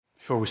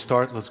Before we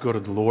start, let's go to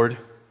the Lord.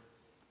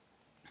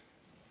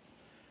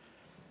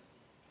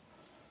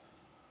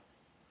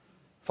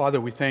 Father,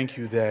 we thank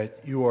you that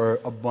you are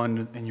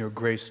abundant in your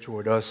grace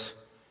toward us.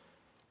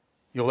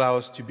 You allow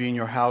us to be in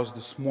your house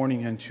this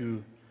morning and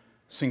to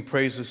sing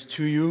praises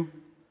to you.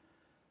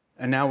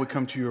 And now we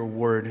come to your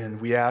word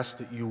and we ask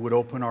that you would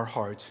open our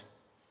hearts.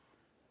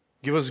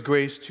 Give us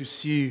grace to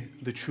see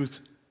the truth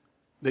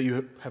that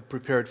you have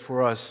prepared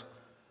for us.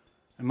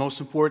 And most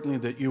importantly,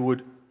 that you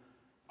would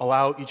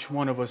allow each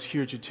one of us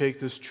here to take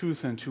this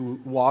truth and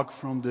to walk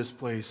from this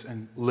place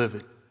and live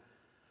it.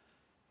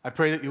 I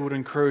pray that you would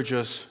encourage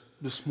us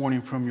this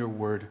morning from your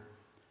word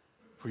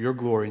for your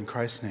glory in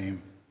Christ's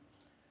name.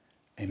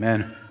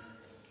 Amen.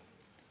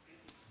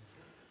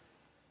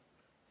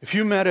 If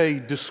you met a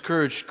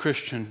discouraged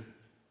Christian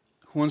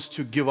who wants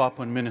to give up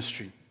on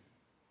ministry,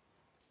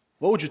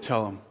 what would you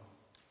tell him?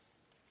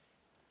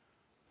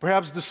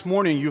 Perhaps this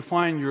morning you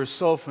find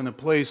yourself in a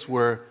place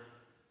where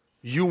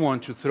you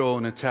want to throw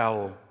in a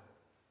towel.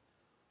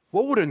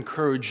 What would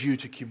encourage you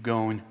to keep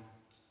going?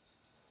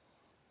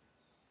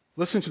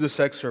 Listen to this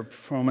excerpt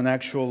from an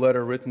actual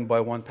letter written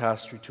by one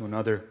pastor to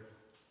another.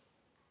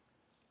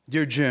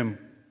 Dear Jim,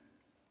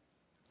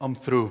 I'm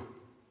through.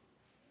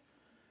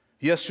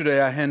 Yesterday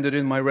I handed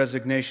in my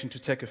resignation to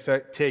take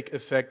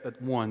effect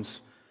at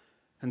once,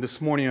 and this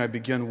morning I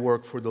began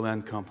work for the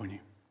land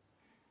company.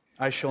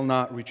 I shall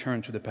not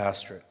return to the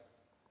pastorate.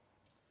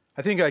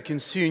 I think I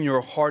can see in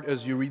your heart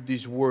as you read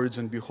these words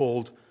and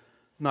behold,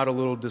 not a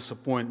little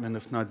disappointment,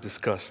 if not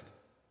disgust.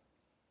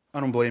 I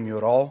don't blame you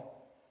at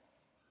all.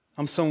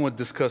 I'm somewhat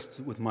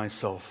disgusted with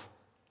myself.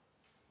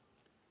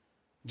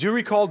 Do you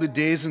recall the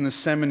days in the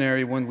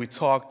seminary when we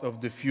talked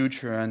of the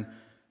future and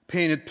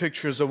painted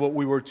pictures of what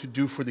we were to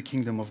do for the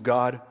kingdom of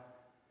God?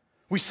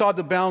 We saw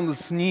the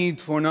boundless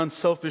need for an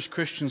unselfish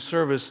Christian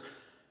service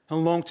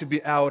and longed to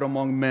be out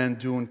among men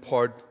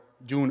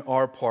doing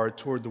our part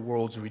toward the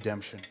world's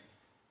redemption.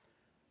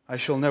 I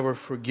shall never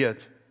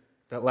forget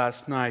that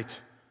last night,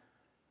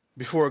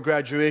 before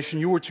graduation,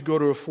 you were to go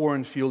to a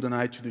foreign field and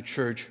I to the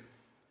church.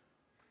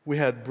 We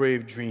had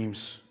brave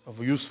dreams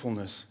of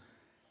usefulness,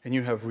 and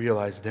you have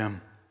realized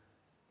them.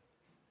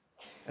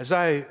 As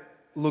I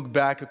look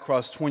back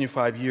across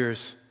 25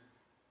 years,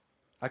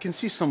 I can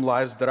see some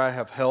lives that I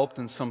have helped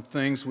and some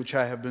things which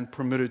I have been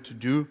permitted to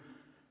do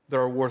that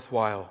are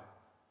worthwhile.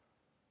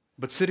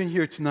 But sitting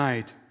here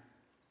tonight,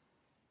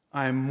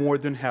 I am more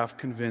than half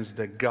convinced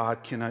that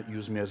God cannot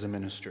use me as a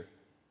minister.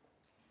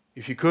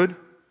 If He could,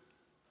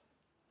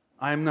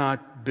 I am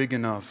not big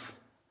enough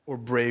or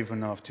brave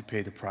enough to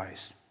pay the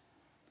price.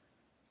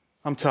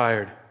 I'm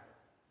tired.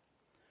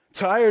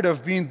 Tired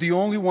of being the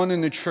only one in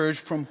the church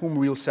from whom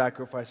real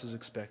sacrifice is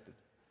expected.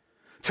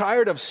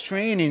 Tired of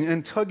straining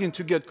and tugging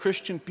to get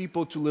Christian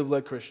people to live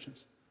like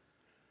Christians.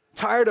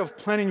 Tired of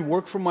planning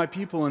work for my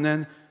people and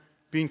then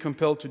being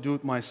compelled to do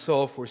it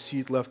myself or see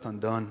it left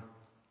undone.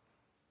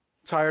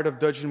 Tired of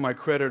dodging my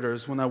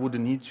creditors when I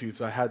wouldn't need to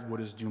if I had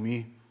what is due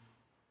me.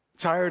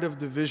 Tired of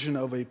the vision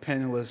of a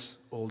penniless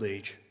old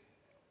age.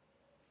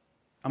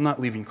 I'm not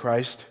leaving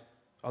Christ.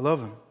 I love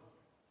Him.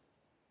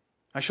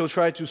 I shall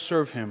try to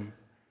serve Him.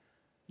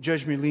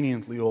 Judge me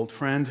leniently, old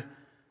friend.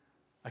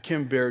 I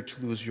can't bear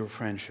to lose your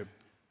friendship.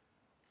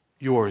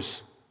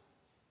 Yours,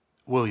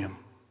 William.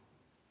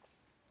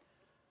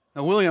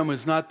 Now, William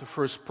is not the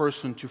first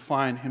person to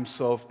find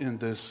himself in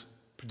this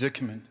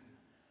predicament.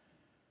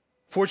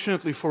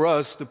 Fortunately for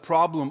us, the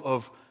problem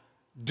of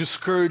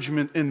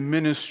discouragement in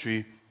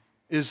ministry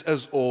is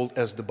as old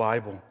as the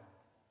Bible.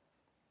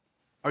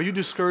 Are you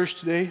discouraged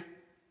today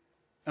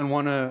and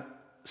want to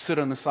sit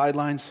on the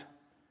sidelines?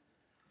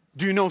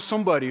 Do you know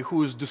somebody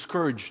who is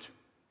discouraged?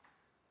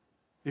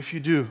 If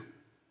you do,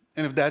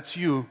 and if that's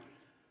you,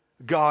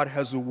 God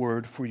has a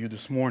word for you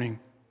this morning.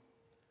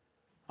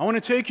 I want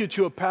to take you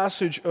to a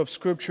passage of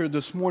Scripture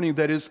this morning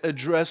that is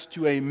addressed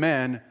to a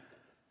man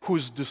who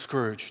is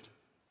discouraged.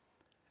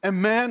 A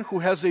man who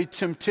has a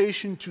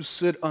temptation to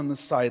sit on the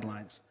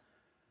sidelines.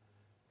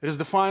 It is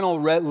the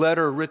final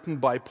letter written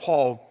by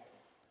Paul,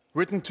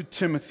 written to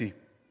Timothy,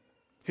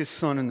 his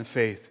son in the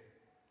faith.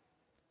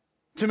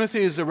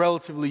 Timothy is a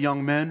relatively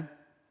young man.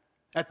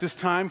 At this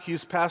time, he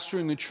is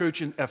pastoring the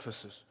church in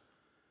Ephesus,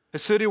 a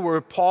city where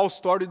Paul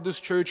started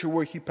this church and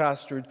where he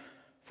pastored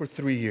for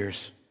 3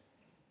 years.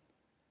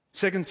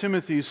 2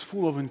 Timothy is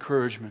full of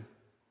encouragement.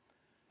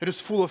 It is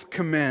full of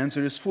commands.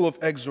 It is full of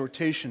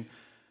exhortation.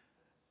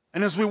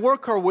 And as we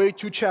work our way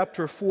to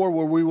chapter 4,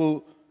 where we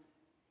will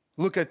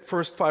look at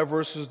first 5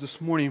 verses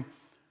this morning,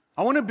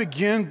 I want to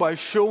begin by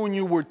showing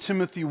you where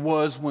Timothy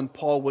was when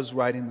Paul was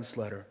writing this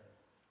letter.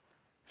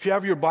 If you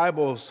have your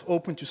Bibles,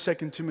 open to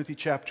 2 Timothy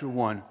chapter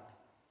 1.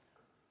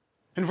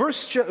 In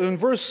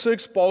verse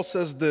 6, Paul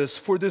says this,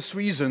 "For this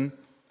reason,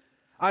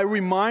 I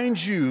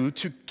remind you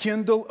to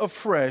kindle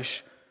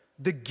afresh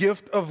the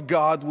gift of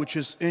God which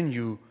is in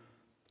you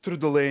through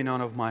the laying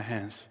on of my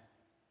hands."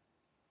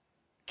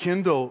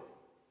 Kindle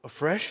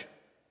afresh?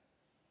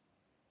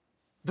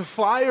 The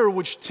fire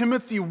which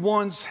Timothy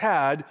once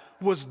had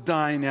was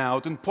dying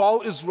out. And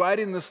Paul is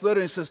writing this letter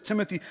and he says,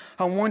 Timothy,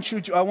 I want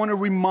to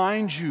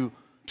remind you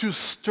to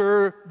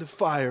stir the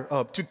fire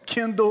up, to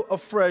kindle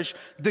afresh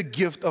the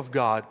gift of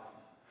God.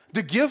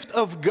 The gift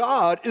of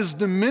God is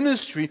the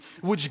ministry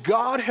which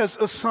God has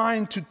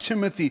assigned to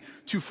Timothy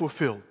to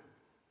fulfill.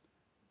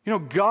 You know,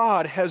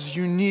 God has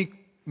unique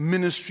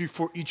ministry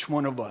for each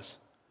one of us.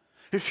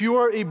 If you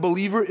are a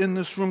believer in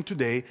this room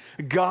today,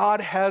 God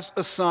has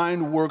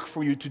assigned work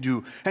for you to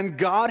do. And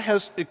God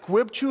has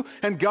equipped you,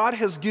 and God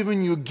has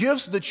given you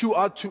gifts that you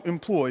ought to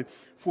employ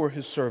for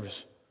His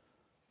service.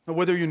 Now,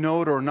 whether you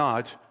know it or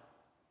not,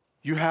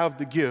 you have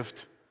the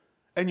gift,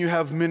 and you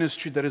have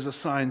ministry that is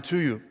assigned to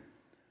you.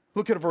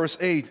 Look at verse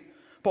 8.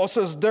 Paul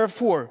says,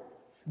 therefore,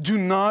 do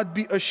not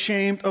be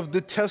ashamed of the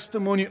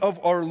testimony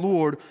of our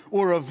Lord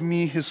or of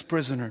me, His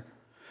prisoner,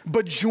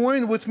 but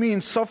join with me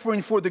in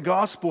suffering for the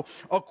gospel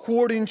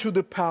according to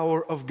the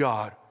power of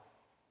God.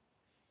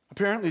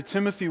 Apparently,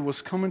 Timothy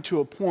was coming to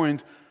a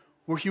point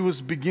where he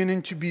was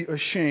beginning to be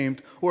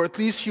ashamed, or at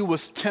least he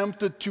was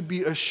tempted to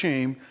be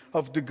ashamed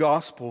of the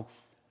gospel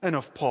and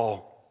of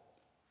Paul.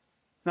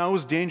 Now, it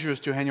was dangerous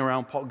to hang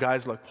around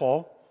guys like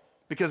Paul,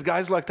 because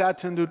guys like that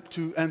tended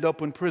to end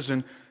up in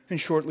prison and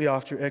shortly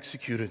after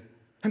executed.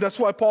 And that's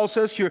why Paul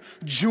says here,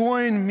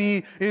 join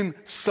me in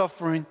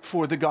suffering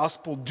for the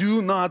gospel.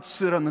 Do not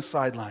sit on the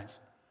sidelines.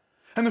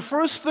 And the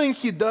first thing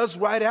he does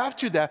right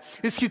after that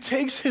is he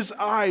takes his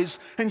eyes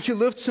and he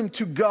lifts them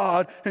to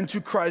God and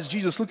to Christ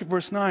Jesus. Look at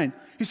verse 9.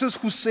 He says,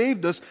 who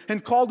saved us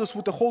and called us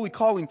with a holy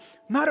calling,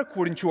 not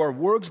according to our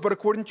works, but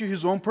according to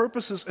His own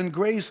purposes and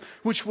grace,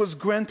 which was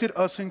granted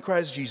us in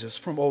Christ Jesus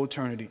from all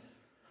eternity,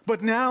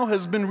 but now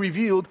has been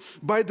revealed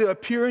by the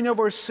appearing of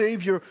our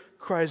Savior,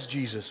 Christ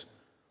Jesus,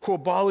 who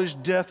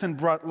abolished death and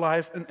brought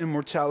life and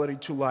immortality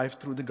to life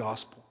through the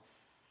gospel.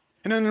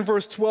 And then in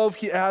verse 12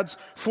 he adds,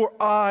 for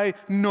I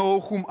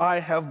know whom I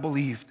have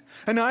believed,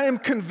 and I am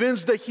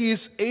convinced that He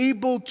is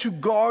able to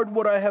guard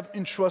what I have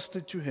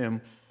entrusted to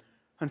Him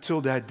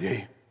until that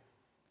day.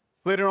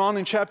 Later on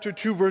in chapter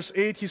 2, verse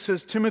 8, he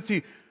says,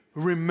 Timothy,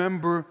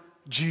 remember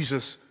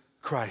Jesus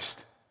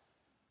Christ.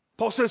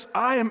 Paul says,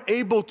 I am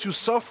able to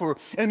suffer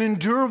and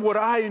endure what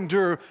I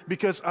endure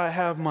because I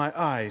have my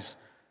eyes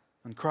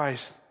on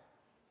Christ.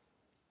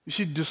 You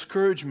see,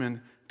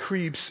 discouragement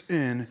creeps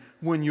in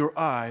when your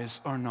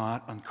eyes are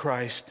not on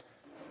Christ.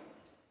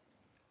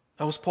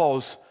 That was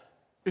Paul's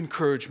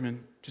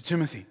encouragement to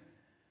Timothy.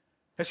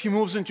 As he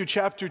moves into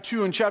chapter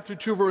 2, in chapter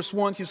 2, verse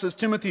 1, he says,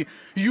 Timothy,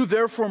 you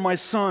therefore, my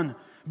son,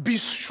 be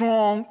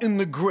strong in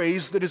the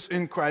grace that is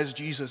in Christ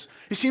Jesus.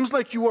 It seems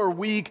like you are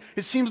weak.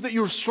 It seems that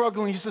you're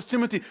struggling. He says,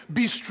 Timothy,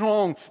 be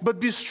strong, but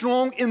be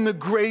strong in the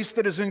grace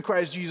that is in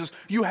Christ Jesus.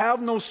 You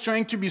have no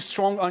strength to be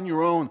strong on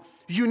your own.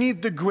 You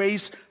need the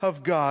grace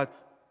of God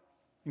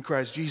in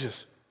Christ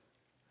Jesus.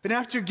 And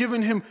after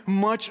giving him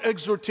much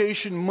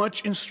exhortation,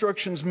 much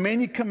instructions,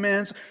 many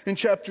commands in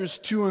chapters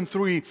 2 and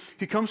 3,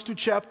 he comes to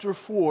chapter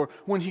 4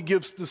 when he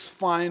gives this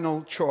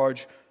final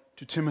charge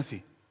to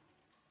Timothy.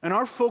 And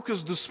our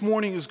focus this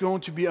morning is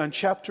going to be on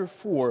chapter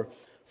 4,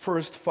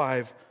 first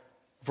 5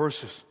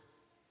 verses.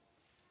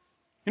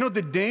 You know,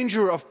 the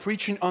danger of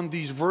preaching on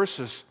these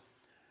verses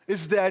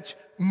is that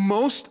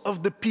most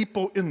of the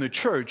people in the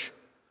church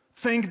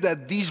think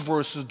that these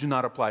verses do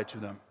not apply to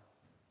them.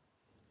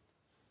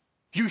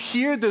 You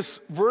hear these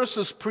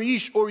verses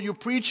preached, or you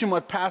preach them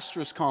at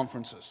pastors'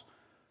 conferences,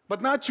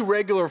 but not to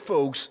regular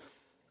folks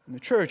in the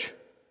church.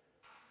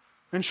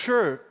 And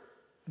sure,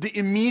 the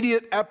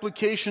immediate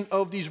application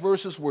of these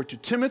verses were to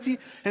Timothy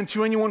and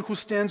to anyone who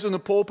stands in the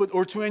pulpit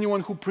or to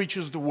anyone who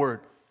preaches the word.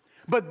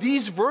 But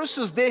these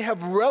verses, they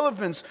have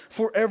relevance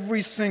for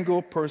every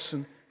single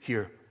person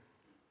here.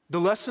 The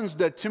lessons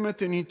that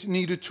Timothy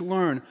needed to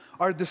learn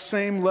are the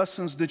same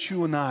lessons that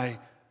you and I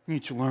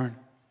need to learn.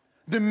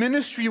 The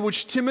ministry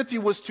which Timothy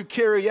was to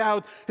carry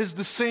out is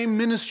the same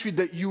ministry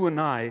that you and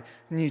I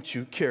need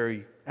to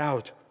carry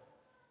out.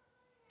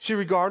 See,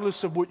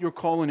 regardless of what your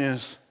calling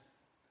is,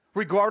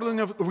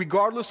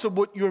 regardless of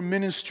what your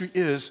ministry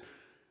is,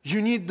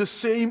 you need the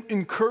same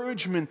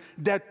encouragement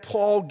that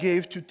Paul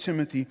gave to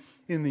Timothy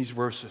in these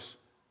verses.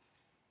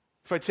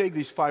 If I take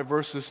these 5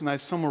 verses and I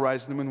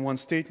summarize them in one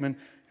statement,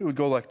 it would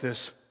go like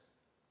this.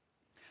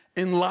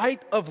 In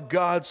light of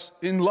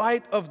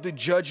the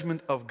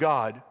judgment of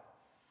God,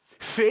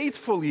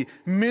 faithfully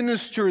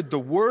ministered the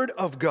word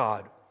of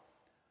God,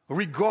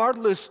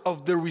 regardless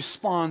of the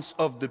response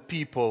of the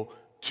people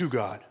to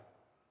God.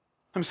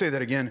 Let me say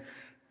that again.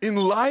 In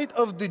light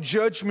of the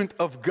judgment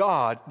of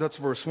God, that's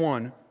verse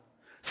 1,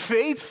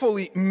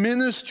 faithfully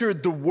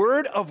ministered the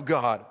word of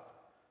God,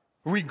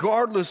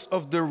 regardless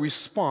of the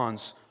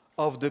response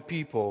of the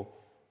people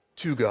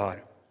to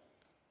God.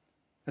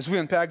 As we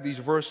unpack these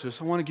verses,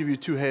 I want to give you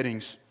 2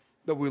 headings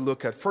that we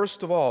look at.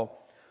 First of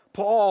all,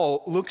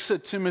 Paul looks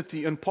at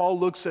Timothy and Paul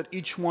looks at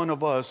each one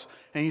of us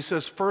and he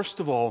says, first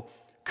of all,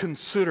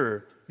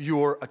 consider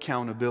your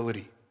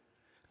accountability.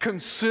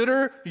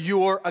 Consider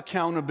your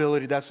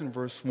accountability. That's in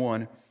verse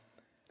 1.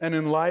 And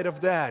in light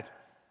of that,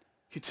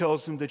 he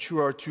tells them that you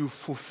are to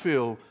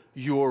fulfill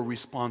your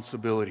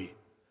responsibility.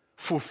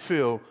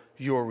 Fulfill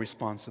your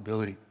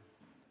responsibility.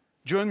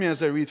 Join me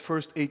as I read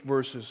first 8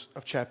 verses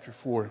of chapter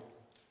 4.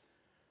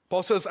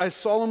 Paul says, I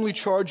solemnly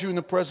charge you in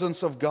the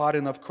presence of God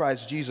and of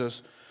Christ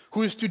Jesus,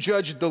 who is to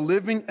judge the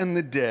living and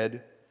the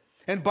dead,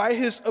 and by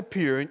his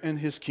appearing in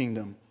his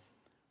kingdom,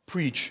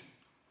 preach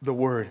the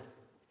word.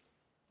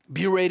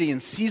 Be ready in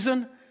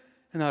season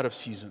and out of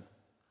season.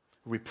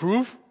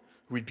 Reprove,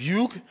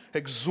 rebuke,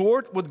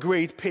 exhort with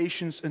great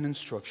patience and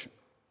instruction.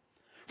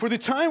 For the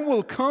time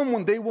will come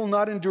when they will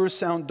not endure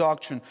sound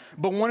doctrine,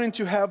 but wanting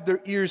to have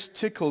their ears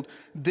tickled,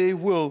 they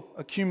will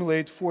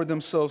accumulate for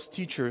themselves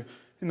teachers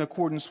in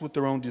accordance with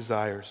their own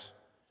desires,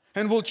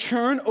 and will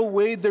turn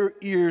away their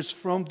ears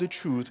from the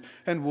truth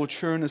and will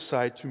turn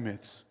aside to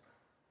myths.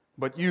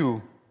 But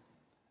you,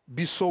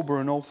 be sober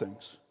in all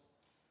things,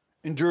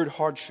 endure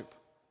hardship,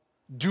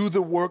 do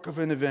the work of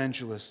an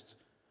evangelist,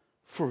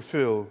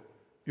 fulfill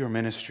your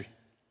ministry.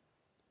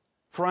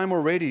 For I am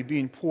already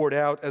being poured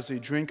out as a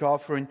drink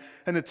offering,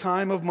 and the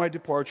time of my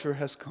departure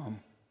has come.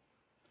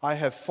 I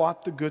have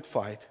fought the good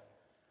fight.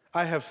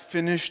 I have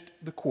finished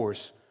the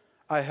course.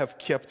 I have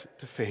kept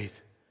the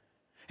faith.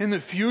 In the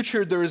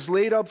future there is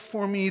laid up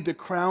for me the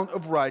crown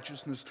of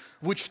righteousness,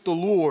 which the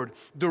Lord,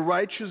 the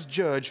righteous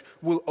judge,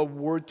 will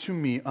award to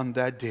me on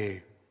that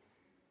day.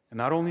 And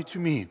not only to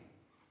me,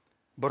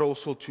 but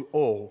also to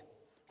all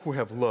who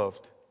have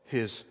loved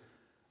his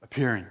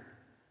appearing.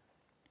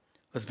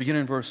 Let's begin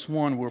in verse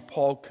 1, where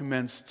Paul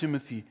commends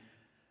Timothy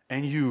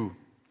and you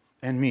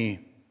and me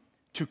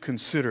to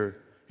consider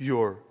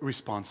your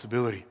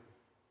responsibility.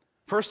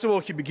 First of all,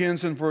 he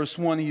begins in verse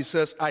 1. He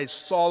says, I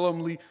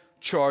solemnly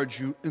charge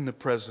you in the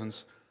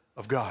presence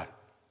of God.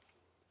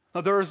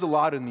 Now, there is a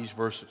lot in these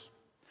verses.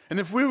 And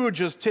if we would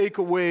just take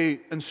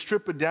away and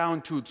strip it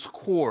down to its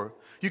core,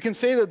 you can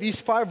say that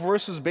these 5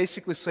 verses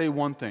basically say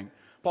one thing.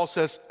 Paul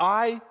says,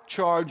 I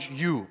charge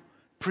you,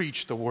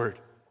 preach the word.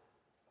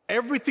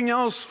 Everything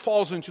else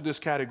falls into this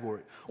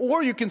category.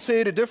 Or you can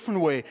say it a different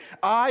way.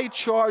 I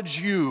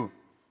charge you,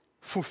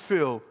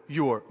 fulfill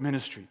your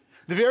ministry.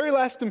 The very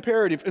last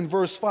imperative in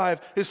verse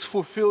 5 is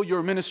fulfill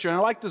your ministry. And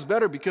I like this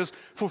better because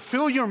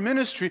fulfill your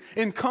ministry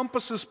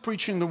encompasses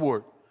preaching the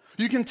word.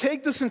 You can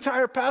take this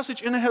entire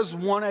passage and it has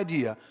one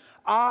idea.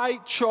 I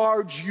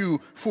charge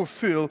you,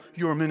 fulfill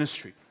your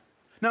ministry.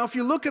 Now, if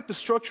you look at the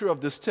structure of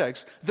this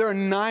text, there are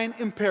 9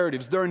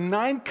 imperatives. There are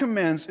 9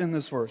 commands in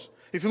this verse.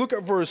 If you look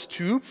at verse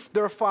 2,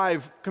 there are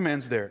 5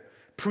 commands there.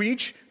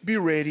 Preach, be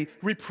ready,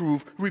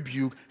 reprove,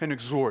 rebuke, and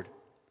exhort.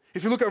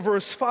 If you look at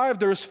verse 5,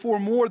 there's 4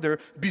 more there.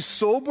 Be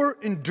sober,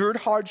 endure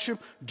hardship,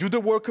 do the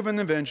work of an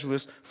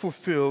evangelist,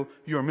 fulfill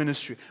your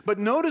ministry. But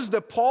notice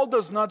that Paul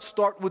does not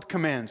start with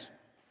commands.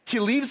 He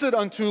leaves it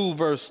until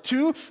verse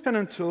 2 and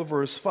until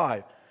verse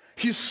 5.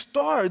 He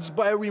starts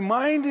by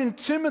reminding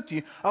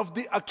Timothy of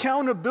the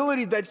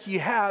accountability that he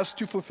has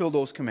to fulfill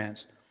those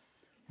commands.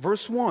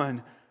 Verse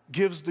 1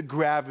 gives the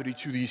gravity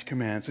to these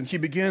commands. And he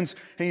begins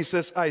and he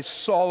says, I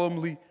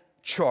solemnly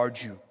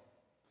charge you.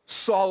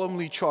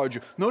 Solemnly charge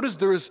you. Notice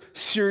there is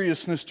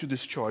seriousness to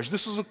this charge.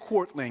 This is a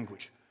court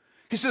language.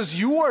 He says,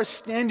 you are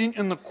standing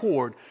in the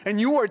court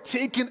and you are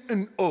taking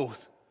an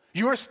oath.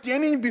 You are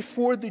standing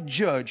before the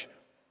judge.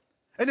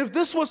 And if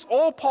this was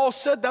all Paul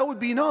said, that would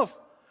be enough.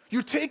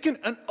 You're taking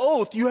an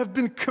oath. You have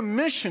been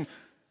commissioned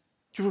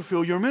to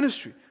fulfill your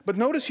ministry. But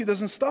notice he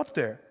doesn't stop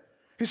there.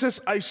 He says,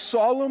 I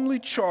solemnly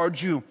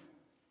charge you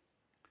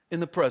in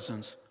the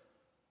presence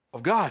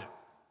of God.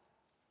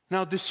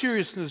 Now, the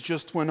seriousness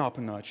just went up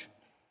a notch.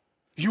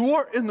 You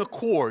are in the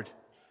court,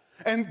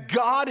 and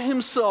God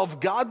himself,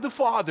 God the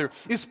Father,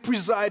 is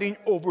presiding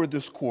over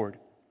this court.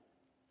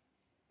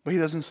 But he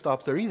doesn't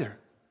stop there either.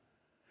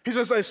 He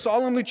says, I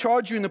solemnly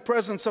charge you in the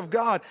presence of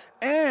God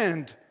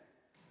and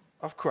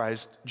of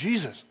Christ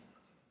Jesus.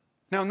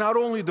 Now, not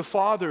only the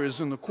Father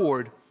is in the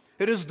court,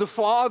 it is the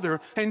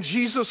Father and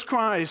Jesus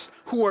Christ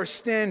who are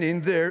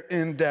standing there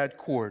in that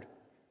court.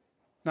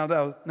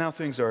 Now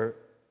things are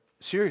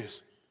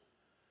serious.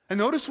 And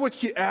notice what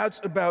he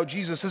adds about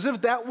Jesus. As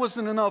if that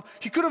wasn't enough,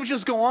 he could have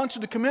just gone on to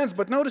the commands,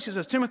 but notice he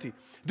says, Timothy,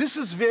 this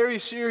is very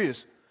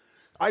serious.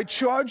 I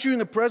charge you in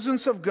the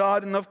presence of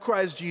God and of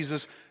Christ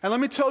Jesus. And let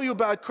me tell you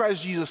about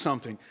Christ Jesus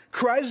something.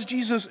 Christ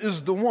Jesus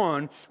is the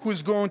one who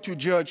is going to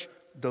judge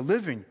the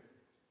living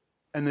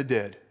and the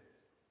dead.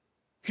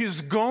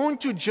 He's going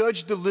to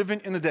judge the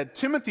living and the dead.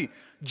 Timothy,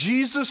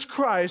 Jesus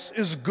Christ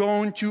is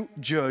going to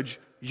judge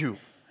you.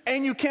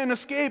 And you can't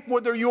escape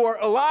whether you are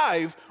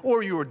alive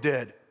or you're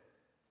dead.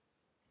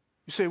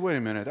 You say, wait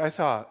a minute, I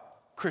thought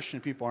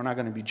Christian people are not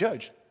going to be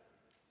judged.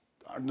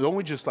 Don't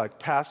we just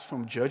pass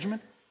from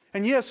judgment?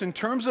 And yes, in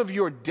terms of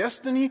your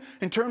destiny,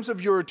 in terms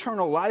of your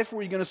eternal life,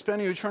 where you're going to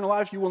spend your eternal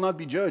life, you will not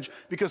be judged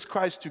because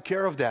Christ took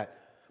care of that.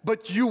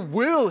 But you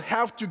will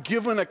have to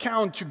give an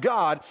account to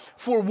God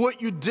for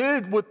what you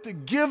did with the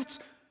gifts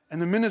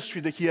and the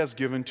ministry that he has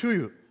given to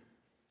you.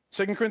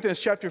 2 Corinthians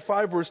chapter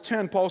 5, verse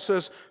 10, Paul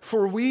says,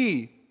 for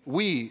we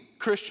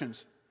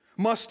Christians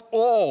must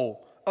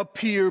all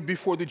appear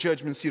before the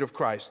judgment seat of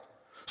Christ,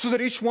 so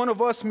that each one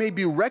of us may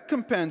be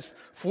recompensed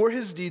for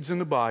his deeds in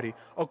the body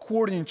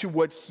according to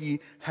what he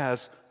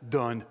has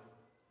done.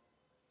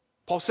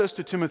 Paul says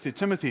to Timothy,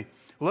 Timothy,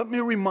 let me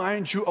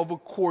remind you of a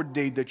court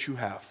date that you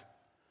have.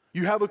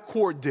 You have a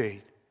court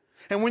date.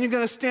 And when you're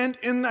going to stand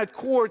in that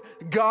court,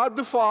 God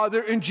the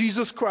Father and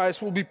Jesus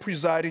Christ will be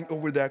presiding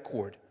over that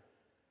court.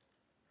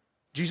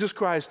 Jesus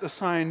Christ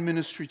assigned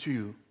ministry to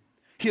you.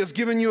 He has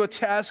given you a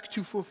task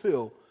to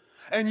fulfill.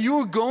 And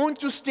you're going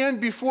to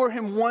stand before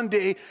him one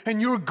day, and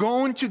you're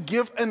going to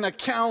give an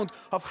account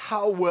of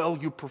how well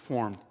you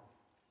performed.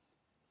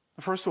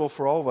 First of all,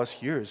 for all of us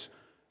here,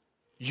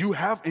 you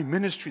have a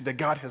ministry that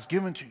God has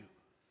given to you.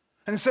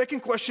 And the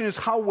second question is,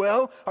 how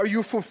well are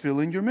you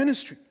fulfilling your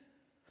ministry?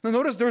 Now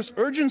notice there's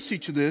urgency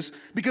to this,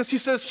 because he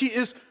says he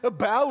is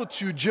about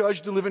to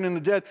judge the living and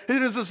the dead.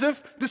 It is as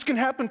if this can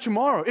happen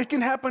tomorrow. It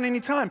can happen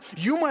anytime.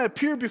 You might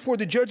appear before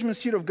the judgment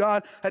seat of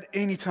God at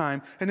any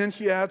time. And then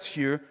he adds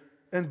here,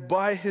 and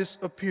by his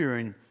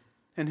appearing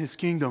in his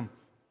kingdom.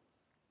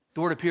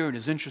 The word appearing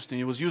is interesting.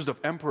 It was used of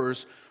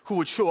emperors who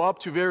would show up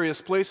to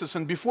various places,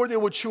 and before they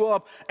would show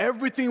up,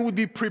 everything would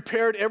be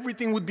prepared,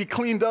 everything would be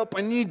cleaned up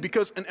and neat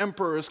because an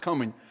emperor is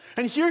coming.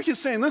 And here he's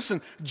saying,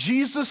 listen,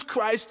 Jesus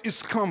Christ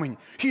is coming.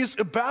 He is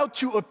about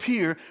to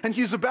appear, and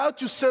he's about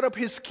to set up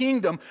his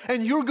kingdom,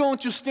 and you're going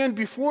to stand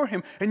before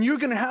him, and you're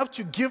going to have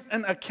to give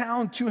an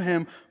account to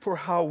him for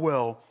how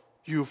well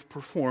you've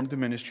performed the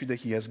ministry that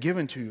he has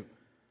given to you.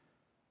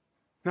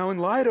 Now, in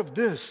light of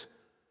this,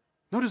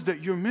 notice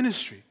that your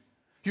ministry,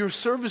 your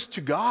service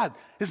to God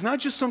is not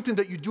just something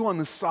that you do on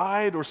the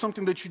side, or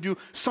something that you do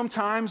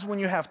sometimes when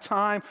you have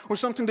time, or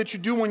something that you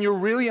do when you're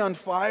really on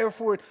fire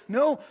for it.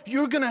 No,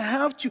 you're going to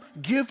have to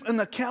give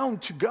an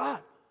account to God.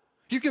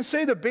 You can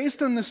say that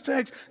based on this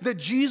text, that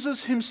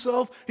Jesus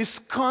himself is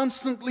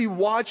constantly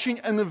watching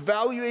and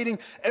evaluating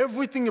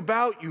everything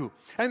about you.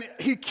 And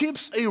he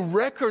keeps a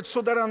record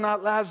so that on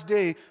that last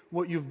day,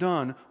 what you've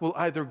done will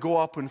either go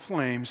up in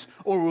flames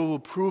or will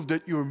prove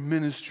that your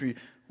ministry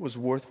was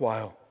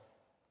worthwhile.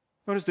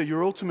 Notice that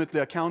you're ultimately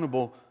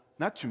accountable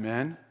not to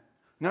man,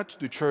 not to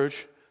the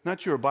church, not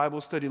to your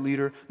Bible study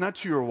leader, not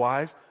to your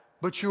wife,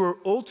 but you are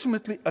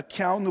ultimately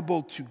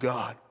accountable to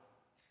God.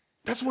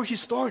 That's where he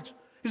starts.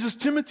 He says,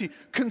 Timothy,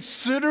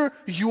 consider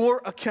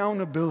your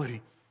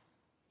accountability.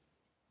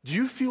 Do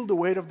you feel the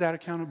weight of that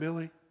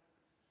accountability?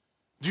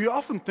 Do you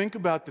often think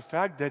about the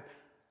fact that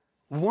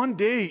one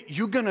day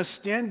you're going to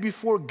stand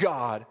before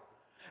God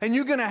and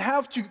you're going to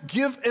have to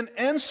give an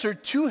answer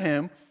to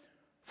him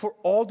for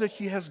all that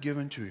he has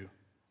given to you?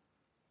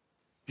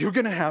 You're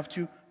going to have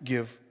to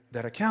give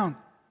that account.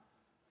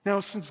 Now,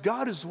 since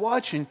God is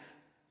watching,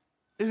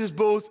 it is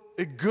both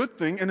a good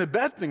thing and a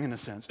bad thing in a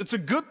sense. It's a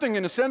good thing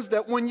in a sense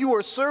that when you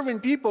are serving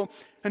people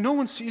and no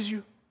one sees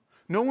you,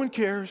 no one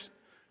cares,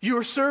 you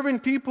are serving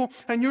people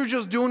and you're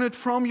just doing it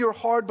from your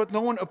heart, but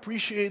no one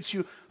appreciates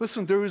you.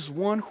 Listen, there is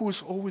one who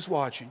is always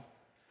watching.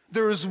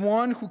 There is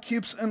one who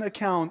keeps an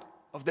account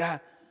of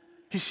that.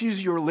 He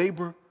sees your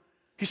labor.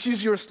 He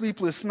sees your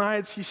sleepless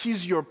nights. He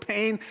sees your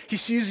pain. He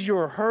sees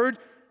your hurt.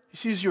 He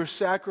sees your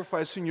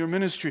sacrifice in your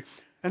ministry.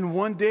 And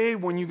one day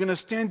when you're going to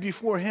stand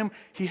before him,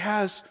 he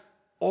has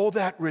all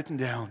that written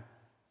down.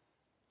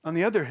 On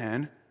the other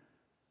hand,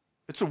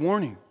 it's a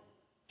warning.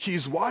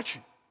 He's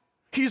watching.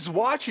 He's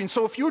watching.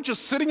 So if you're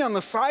just sitting on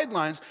the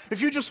sidelines,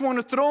 if you just want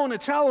to throw in a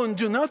towel and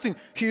do nothing,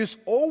 he is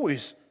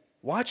always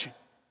watching.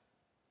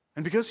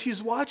 And because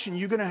he's watching,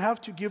 you're going to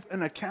have to give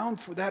an account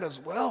for that as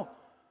well.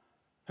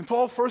 And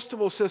Paul, first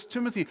of all, says,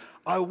 Timothy,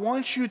 I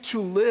want you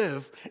to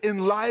live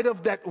in light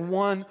of that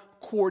one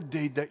court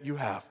date that you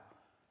have.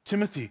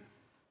 Timothy,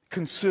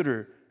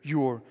 consider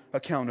your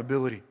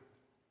accountability.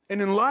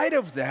 And in light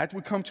of that,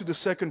 we come to the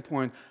second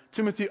point.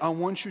 Timothy, I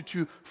want you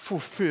to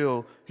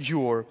fulfill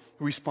your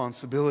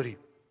responsibility.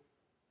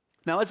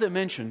 Now, as I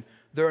mentioned,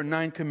 there are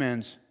 9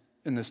 commands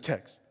in this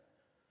text.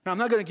 Now, I'm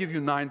not going to give you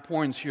 9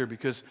 points here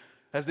because,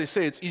 as they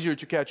say, it's easier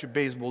to catch a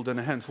baseball than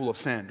a handful of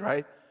sand,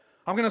 right?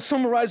 I'm going to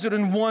summarize it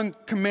in one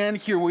command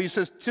here where he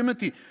says,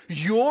 Timothy,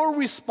 your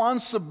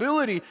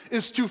responsibility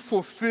is to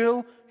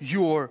fulfill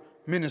your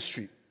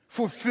ministry.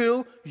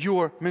 Fulfill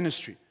your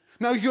ministry.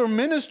 Now, your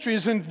ministry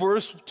is in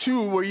verse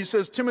 2 where he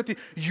says, Timothy,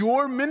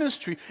 your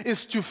ministry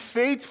is to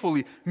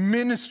faithfully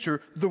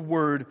minister the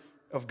word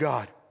of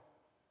God.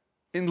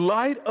 In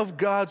light of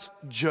God's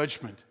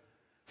judgment,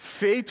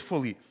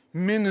 faithfully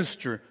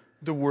minister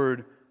the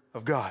word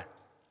of God.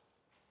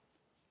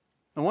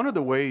 Now, one of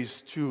the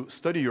ways to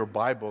study your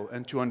Bible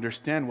and to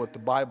understand what the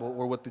Bible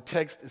or what the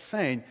text is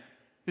saying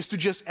is to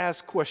just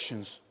ask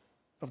questions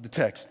of the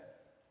text.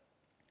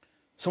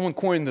 Someone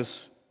coined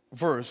this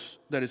verse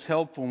that is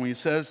helpful when he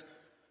says,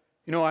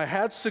 I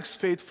had 6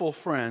 faithful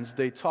friends.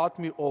 They taught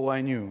me all I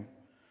knew.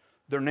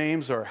 Their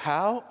names are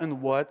how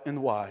and what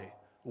and why,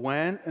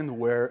 when and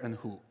where and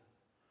who.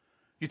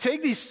 You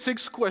take these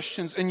 6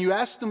 questions and you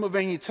ask them of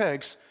any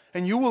text,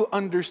 and you will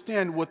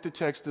understand what the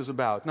text is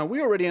about. Now, we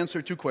already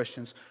answered 2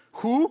 questions.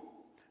 Who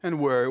and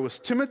where? It was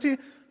Timothy,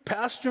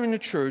 pastor in the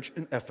church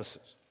in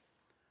Ephesus.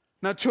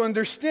 Now, to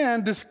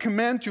understand this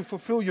command to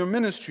fulfill your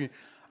ministry,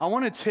 I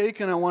want to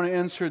take and I want to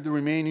answer the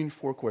remaining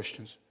 4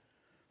 questions.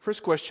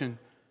 First question,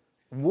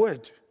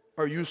 what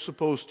are you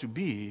supposed to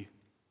be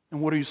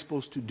and what are you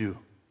supposed to do?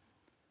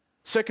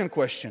 Second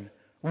question,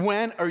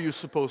 when are you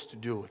supposed to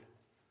do it?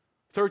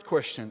 Third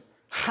question,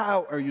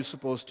 how are you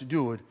supposed to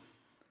do it?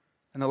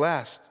 And the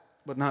last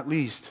but not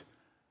least,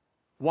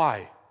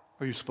 why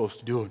are you supposed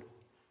to do it?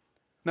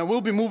 Now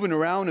we'll be moving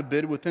around a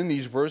bit within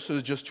these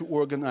verses just to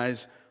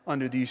organize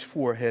under these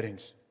 4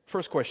 headings.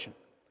 First question,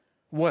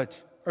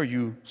 what are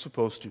you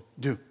supposed to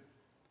do?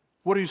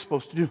 What are you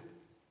supposed to do?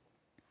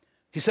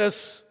 He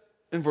says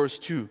in verse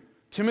 2,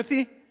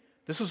 Timothy,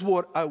 this is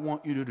what I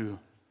want you to do.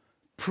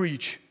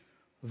 Preach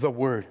the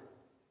word.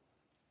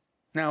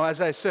 Now,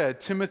 as I said,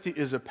 Timothy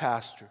is a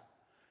pastor.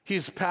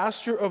 He's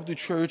pastor of the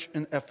church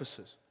in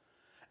Ephesus.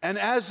 And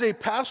as a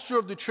pastor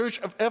of the church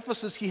of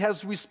Ephesus, he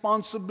has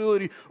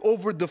responsibility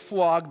over the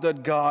flock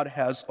that God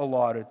has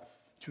allotted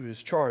to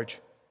his charge.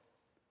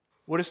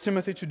 What is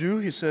Timothy to do?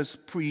 He says,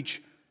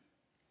 preach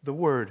the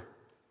word.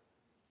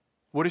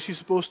 What is he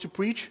supposed to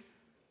preach?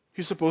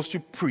 He's supposed to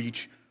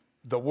preach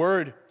the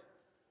word.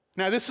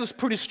 Now, this is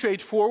pretty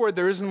straightforward.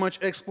 There isn't much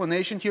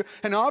explanation here.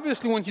 And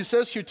obviously, when he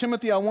says here,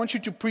 Timothy, I want you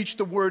to preach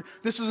the word,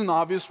 this is an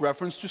obvious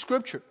reference to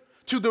Scripture,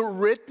 to the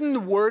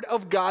written word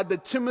of God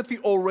that Timothy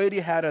already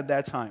had at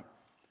that time.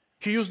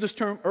 He used this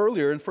term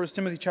earlier in 1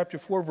 Timothy chapter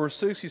 4, verse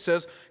 6. He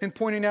says, in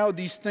pointing out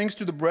these things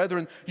to the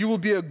brethren, you will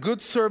be a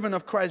good servant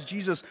of Christ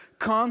Jesus,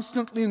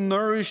 constantly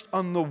nourished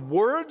on the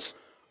words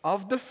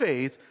of the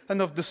faith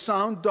and of the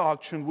sound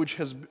doctrine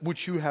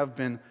which you have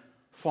been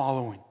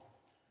following.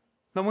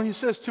 Now, when he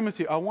says,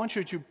 Timothy, I want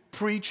you to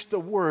preach the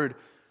word,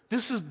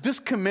 this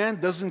command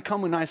doesn't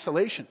come in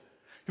isolation.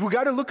 We've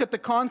got to look at the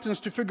contents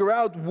to figure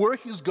out where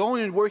he's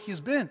going and where he's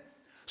been.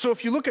 So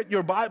if you look at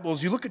your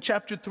Bibles, you look at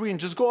chapter 3 and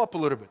just go up a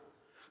little bit.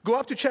 Go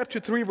up to chapter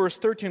 3, verse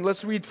 13.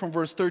 Let's read from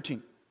verse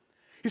 13.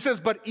 He says,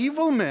 but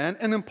evil men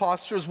and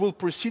impostors will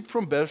proceed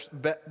from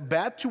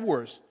bad to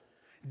worse,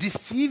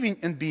 deceiving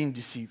and being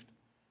deceived.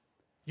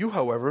 You,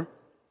 however,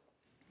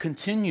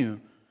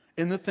 continue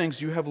in the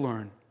things you have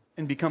learned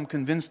and become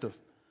convinced of,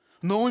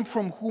 knowing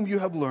from whom you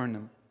have learned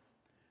them,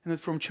 and that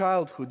from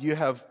childhood you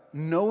have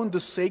known the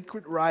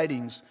sacred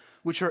writings,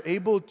 which are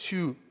able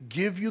to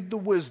give you the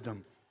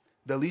wisdom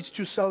that leads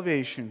to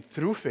salvation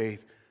through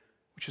faith,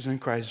 which is in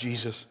Christ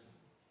Jesus.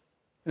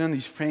 And then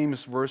these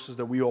famous verses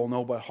that we all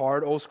know by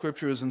heart, all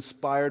Scripture is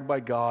inspired by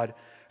God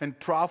and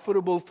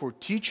profitable for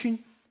teaching,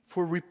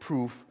 for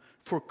reproof,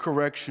 for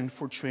correction,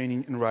 for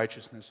training in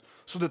righteousness,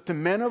 so that the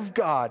men of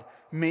God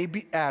may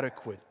be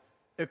adequate,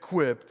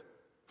 equipped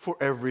for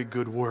every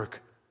good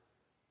work.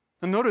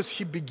 And notice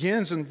he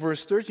begins in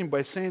verse 13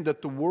 by saying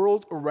that the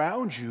world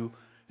around you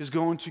is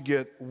going to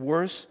get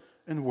worse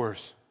and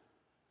worse.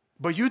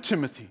 But you,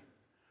 Timothy,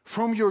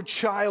 from your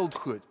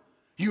childhood,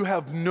 you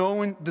have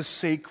known the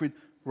sacred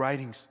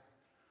writings.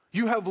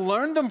 You have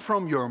learned them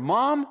from your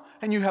mom,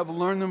 and you have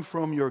learned them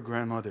from your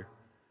grandmother.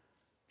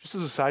 Just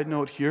as a side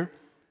note here,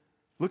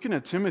 looking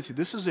at Timothy,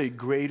 this is a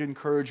great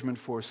encouragement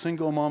for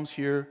single moms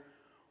here,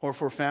 or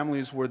for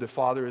families where the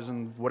father is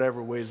in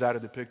whatever way is out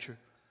of the picture.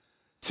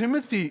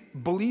 Timothy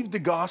believed the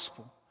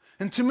gospel,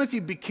 and Timothy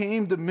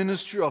became the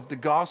minister of the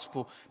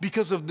gospel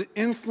because of the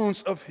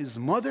influence of his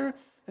mother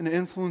and the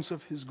influence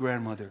of his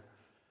grandmother.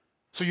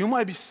 So you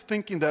might be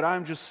thinking that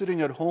I'm just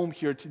sitting at home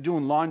here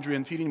doing laundry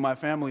and feeding my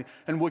family,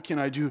 and what can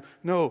I do?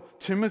 No,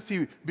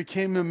 Timothy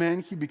became the man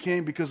he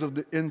became because of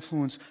the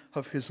influence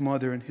of his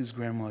mother and his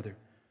grandmother.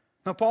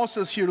 Now Paul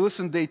says here,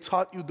 listen, they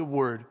taught you the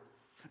word.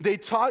 They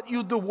taught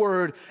you the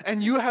word,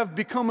 and you have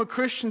become a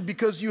Christian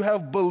because you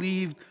have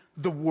believed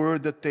the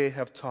word that they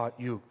have taught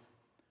you.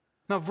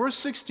 Now, verse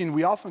 16,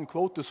 we often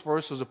quote this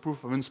verse as a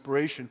proof of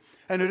inspiration,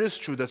 and it is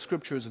true that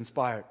Scripture is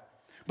inspired.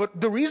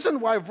 But the reason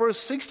why verse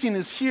 16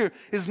 is here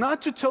is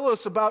not to tell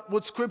us about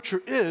what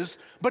Scripture is,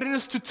 but it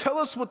is to tell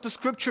us what the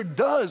Scripture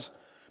does.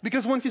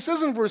 Because when he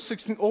says in verse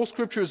 16, all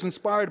Scripture is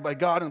inspired by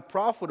God and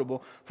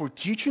profitable for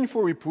teaching,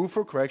 for reproof,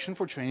 for correction,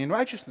 for training in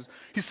righteousness.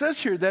 He says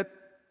here that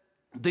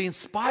the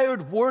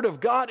inspired word of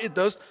God, it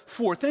does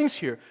 4 things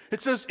here. It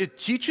says it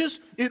teaches,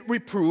 it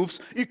reproves,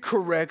 it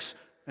corrects,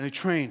 and it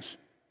trains.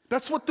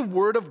 That's what the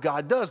word of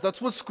God does. That's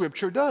what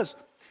Scripture does.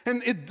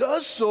 And it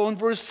does so in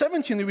verse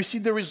 17, we see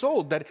the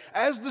result, that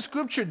as the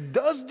Scripture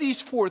does these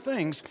 4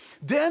 things,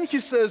 then he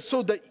says,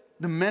 so that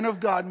the men of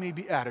God may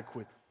be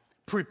adequate,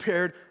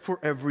 prepared for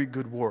every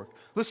good work.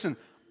 Listen,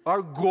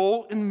 our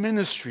goal in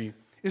ministry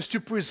is to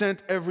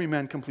present every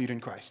man complete in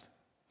Christ.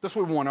 That's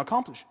what we want to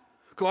accomplish.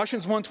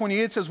 Colossians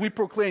 1:28 says, we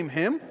proclaim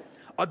him,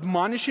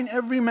 admonishing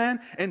every man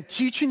and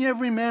teaching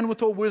every man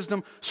with all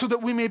wisdom, so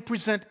that we may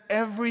present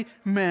every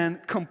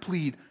man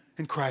complete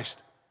in Christ.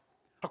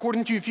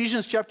 According to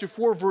Ephesians chapter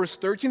 4, verse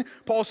 13,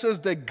 Paul says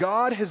that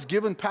God has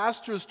given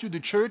pastors to the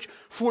church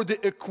for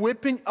the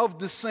equipping of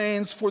the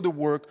saints for the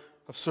work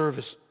of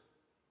service.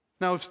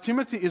 Now, if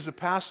Timothy is a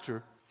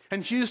pastor,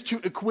 and he is to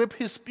equip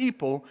his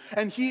people,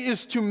 and he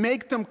is to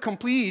make them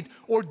complete,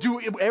 or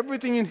do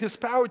everything in his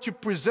power to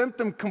present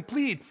them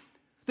complete,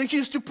 then he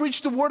is to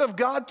preach the word of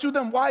God to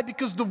them. Why?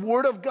 Because the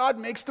word of God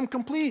makes them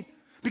complete.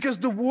 Because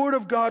the Word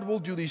of God will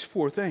do these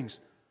four things.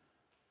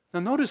 Now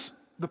notice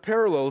the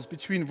parallels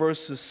between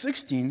verses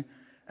 16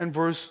 and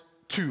verse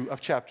 2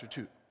 of chapter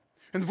 2.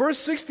 In verse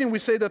 16, we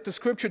say that the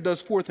Scripture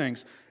does four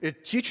things.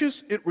 It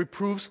teaches, it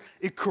reproves,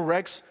 it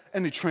corrects,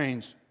 and it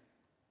trains.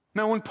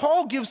 Now, when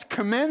Paul gives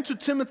command to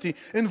Timothy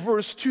in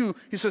verse 2,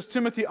 he says,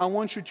 Timothy, I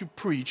want you to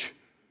preach,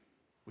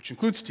 which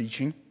includes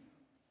teaching.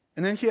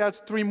 And then he adds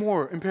three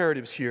more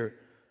imperatives here.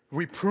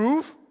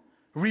 Reprove,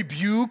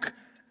 rebuke,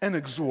 and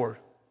exhort.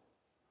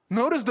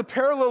 Notice the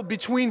parallel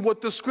between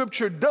what the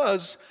Scripture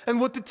does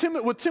and what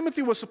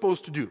Timothy was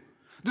supposed to do.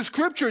 The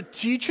Scripture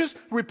teaches,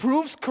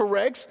 reproves,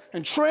 corrects,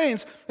 and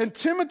trains, and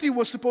Timothy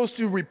was supposed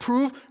to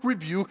reprove,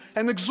 rebuke,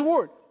 and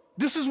exhort.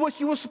 This is what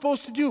he was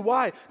supposed to do.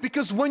 Why?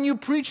 Because when you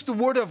preach the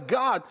Word of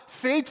God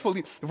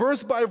faithfully,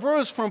 verse by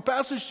verse, from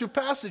passage to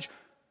passage,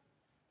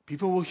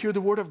 people will hear the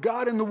Word of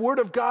God, and the Word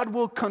of God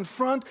will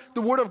confront,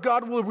 the Word of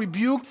God will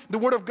rebuke, the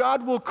Word of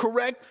God will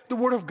correct, the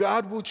Word of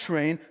God will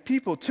train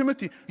people.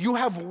 Timothy, you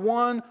have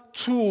one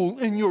tool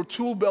in your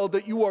tool belt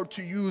that you are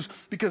to use,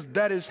 because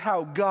that is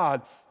how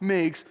God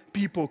makes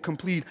people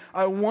complete.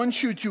 I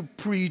want you to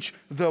preach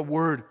the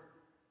Word.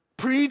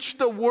 Preach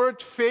the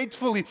Word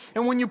faithfully,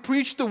 and when you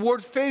preach the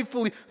Word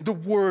faithfully, the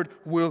Word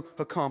will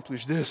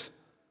accomplish this.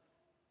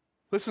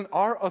 Listen,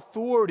 our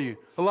authority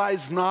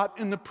lies not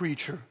in the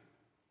preacher,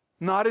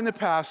 not in the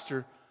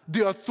pastor.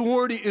 The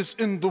authority is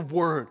in the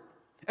Word.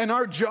 And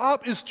our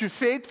job is to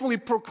faithfully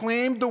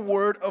proclaim the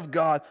Word of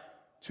God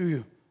to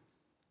you.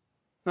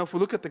 Now, if we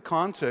look at the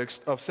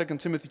context of 2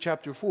 Timothy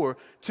chapter 4,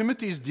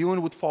 Timothy is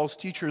dealing with false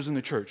teachers in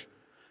the church.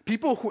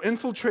 People who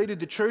infiltrated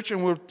the church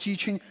and were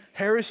teaching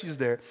heresies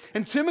there.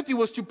 And Timothy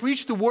was to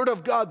preach the Word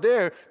of God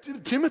there.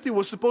 Timothy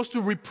was supposed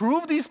to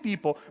reprove these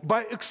people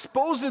by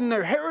exposing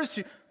their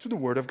heresy to the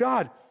Word of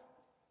God.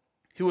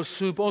 He was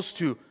supposed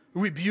to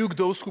rebuke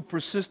those who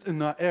persist in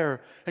that error,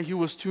 and he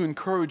was to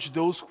encourage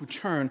those who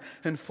turn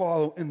and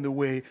follow in the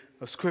way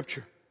of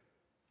Scripture.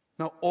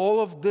 Now, all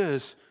of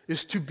this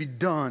is to be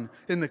done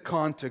in the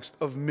context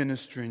of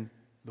ministering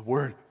the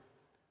Word.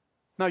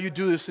 Now, you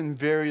do this in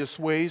various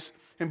ways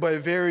and by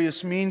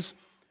various means.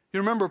 You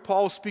remember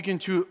Paul speaking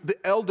to the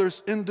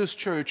elders in this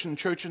church, in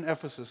church in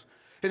Ephesus.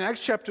 In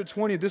Acts chapter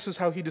 20, this is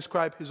how he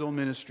described his own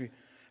ministry.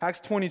 Acts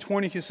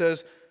 20:20, he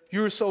says, you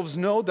yourselves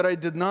know that I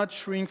did not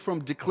shrink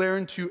from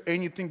declaring to you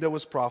anything that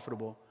was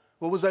profitable.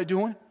 What was I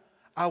doing?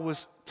 I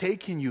was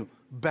taking you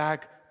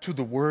back to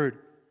the Word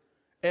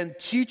and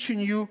teaching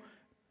you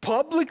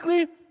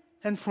publicly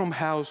and from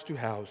house to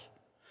house,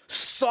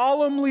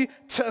 solemnly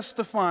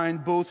testifying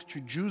both to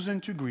Jews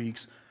and to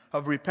Greeks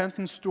of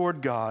repentance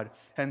toward God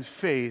and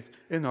faith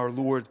in our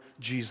Lord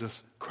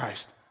Jesus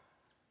Christ.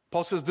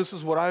 Paul says, this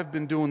is what I've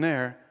been doing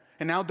there.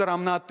 And now that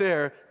I'm not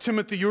there,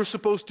 Timothy, you're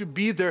supposed to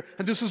be there,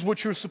 and this is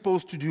what you're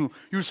supposed to do.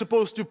 You're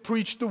supposed to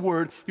preach the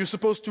Word. You're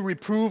supposed to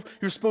reprove.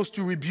 You're supposed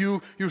to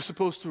rebuke. You're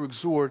supposed to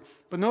exhort.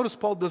 But notice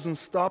Paul doesn't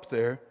stop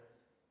there.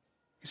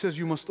 He says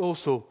you must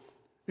also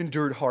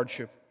endure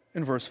hardship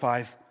in verse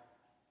 5.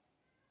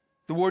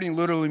 The wording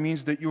literally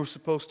means that you're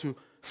supposed to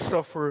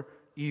suffer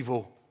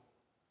evil.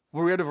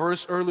 We read a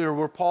verse earlier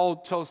where Paul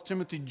tells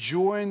Timothy,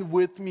 join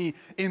with me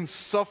in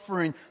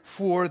suffering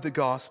for the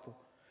gospel.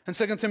 In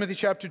 2 Timothy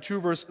chapter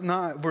 2,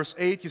 verse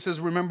 8, he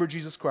says, remember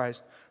Jesus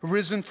Christ,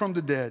 risen from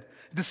the dead,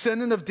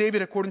 descendant of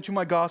David according to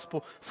my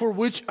gospel, for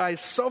which I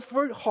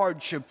suffered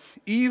hardship,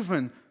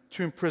 even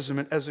to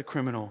imprisonment as a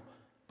criminal.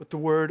 But the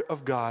Word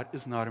of God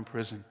is not in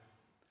prison.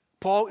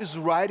 Paul is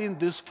writing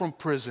this from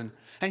prison.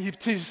 And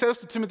he says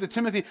to Timothy,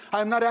 Timothy,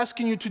 I am not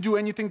asking you to do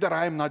anything that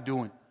I am not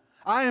doing.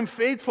 I am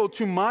faithful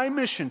to my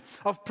mission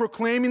of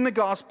proclaiming the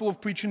gospel,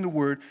 of preaching the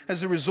Word.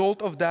 As a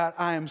result of that,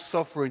 I am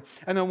suffering.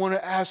 And I want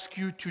to ask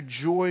you to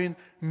join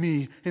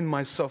me in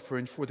my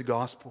suffering for the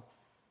gospel.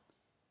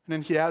 And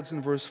then he adds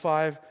in verse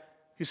 5,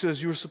 he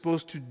says, you're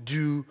supposed to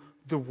do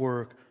the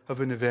work of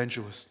an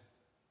evangelist.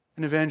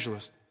 An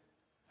evangelist.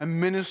 A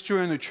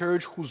minister in the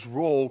church whose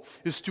role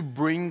is to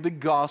bring the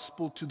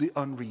gospel to the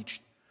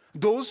unreached.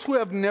 Those who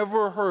have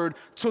never heard,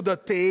 so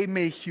that they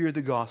may hear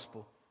the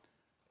gospel.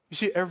 You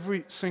see,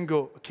 every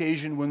single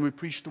occasion when we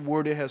preach the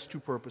Word, it has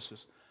two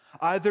purposes.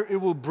 Either it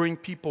will bring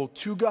people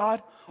to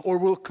God, or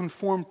will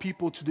conform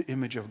people to the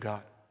image of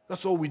God.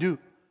 That's all we do.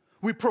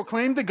 We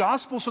proclaim the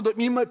gospel so that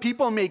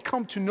people may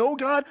come to know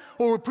God,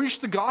 or we preach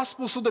the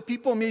gospel so that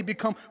people may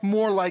become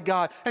more like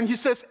God. And he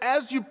says,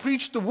 as you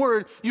preach the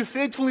Word, you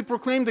faithfully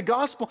proclaim the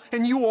gospel,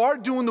 and you are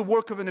doing the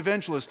work of an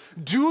evangelist.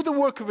 Do the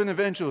work of an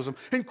evangelism.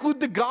 Include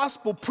the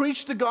gospel,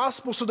 preach the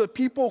gospel so that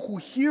people who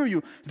hear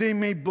you, they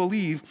may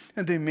believe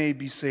and they may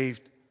be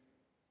saved.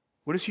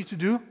 What is he to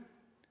do?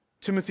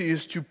 Timothy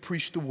is to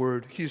preach the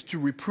Word. He is to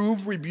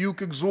reprove,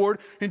 rebuke,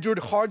 exhort,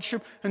 endure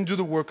hardship, and do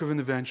the work of an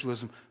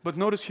evangelism. But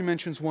notice he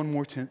mentions one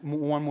more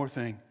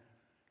thing.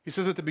 He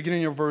says at the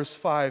beginning of verse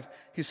 5,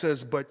 he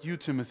says, but you,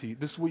 Timothy,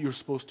 this is what you're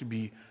supposed to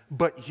be,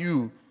 but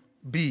you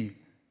be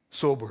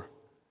sober.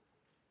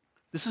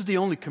 This is the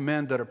only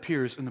command that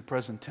appears in the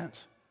present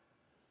tense.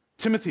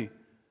 Timothy,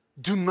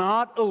 do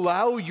not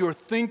allow your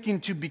thinking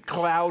to be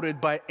clouded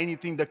by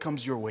anything that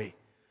comes your way.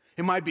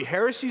 It might be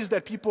heresies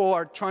that people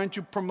are trying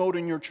to promote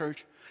in your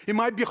church. It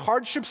might be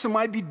hardships. It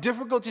might be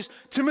difficulties.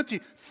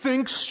 Timothy,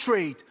 think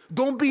straight.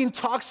 Don't be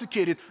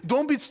intoxicated.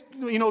 Don't be,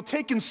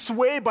 taken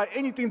sway by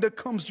anything that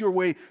comes your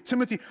way.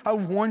 Timothy, I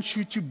want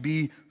you to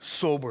be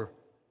sober.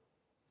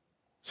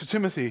 So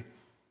Timothy,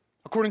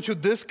 according to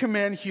this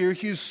command here,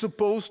 he is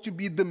supposed to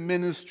be the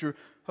minister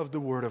of the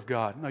Word of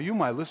God. Now you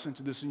might listen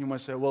to this and you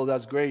might say, well,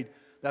 that's great.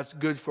 That's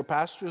good for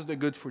pastors. That's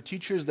good for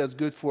teachers. That's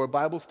good for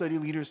Bible study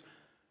leaders.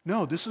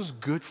 No, this is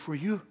good for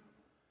you.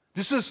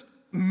 This is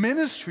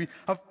ministry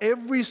of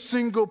every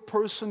single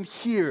person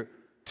here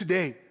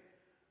today.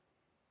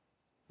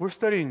 We're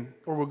studying,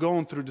 or we're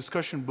going through a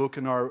discussion book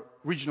in our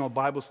regional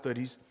Bible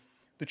studies,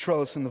 The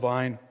Trellis and the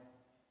Vine.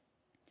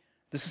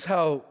 This is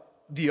how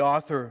the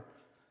author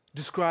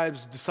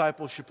describes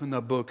discipleship in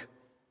that book.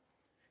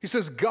 He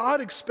says,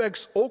 God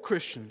expects all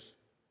Christians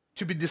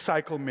to be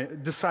disciple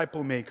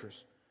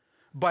makers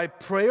by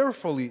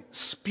prayerfully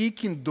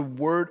speaking the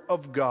Word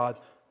of God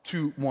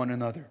to one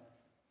another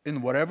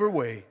in whatever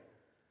way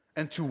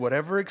and to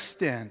whatever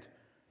extent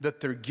that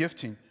their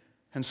gifting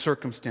and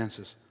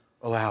circumstances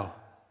allow.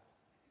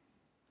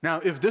 Now,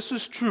 if this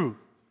is true,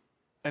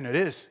 and it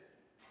is,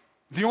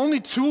 the only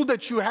tool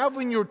that you have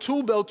in your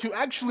tool belt to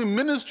actually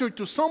minister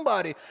to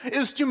somebody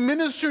is to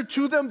minister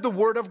to them the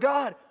Word of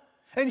God.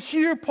 And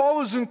here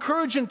Paul is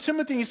encouraging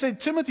Timothy. He said,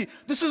 Timothy,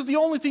 this is the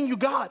only thing you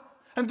got.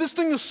 And this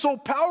thing is so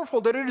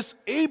powerful that it is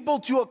able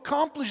to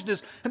accomplish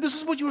this. And this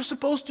is what you're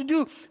supposed to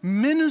do.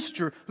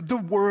 Minister the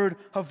Word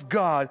of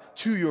God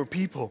to your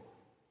people.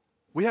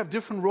 We have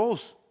different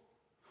roles.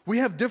 We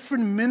have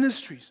different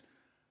ministries.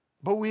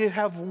 But we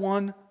have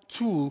one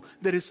tool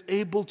that is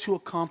able to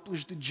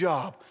accomplish the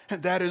job.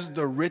 And that is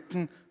the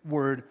written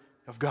Word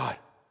of God.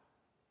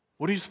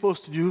 What are you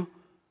supposed to do? You're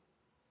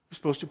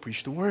supposed to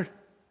preach the Word.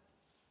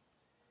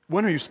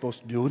 When are you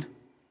supposed to do it?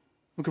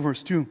 Look at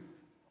verse 2.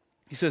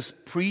 He says,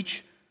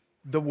 preach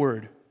the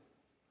Word.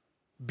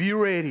 Be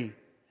ready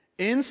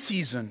in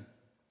season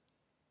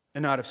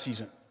and out of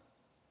season.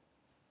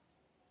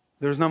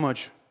 There's not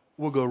much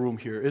wiggle room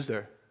here, is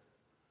there?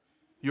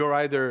 You're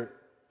either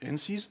in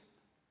season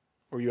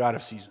or you're out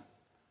of season.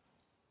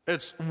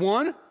 It's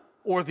one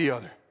or the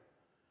other.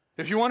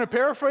 If you want to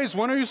paraphrase,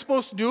 when are you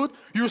supposed to do it?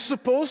 You're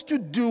supposed to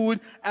do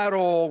it at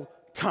all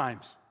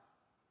times.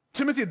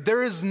 Timothy,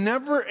 there is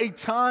never a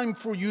time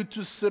for you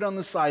to sit on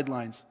the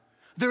sidelines.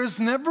 There is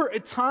never a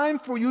time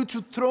for you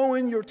to throw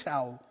in your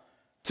towel.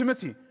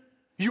 Timothy,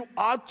 you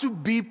ought to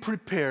be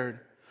prepared.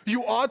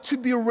 You ought to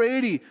be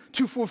ready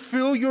to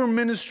fulfill your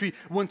ministry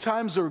when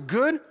times are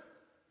good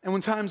and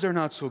when times are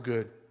not so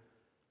good.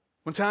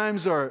 When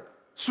times are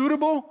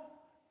suitable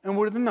and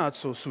when they're not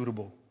so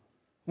suitable.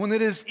 When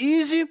it is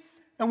easy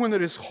and when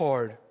it is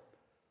hard.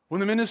 When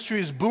the ministry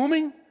is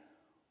booming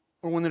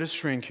or when it is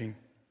shrinking.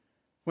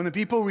 When the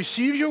people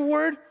receive your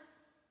word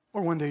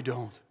or when they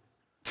don't.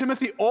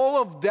 Timothy,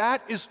 all of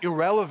that is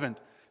irrelevant.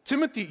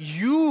 Timothy,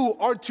 you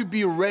are to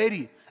be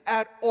ready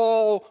at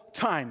all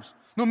times.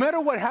 No matter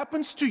what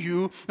happens to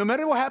you, no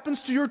matter what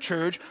happens to your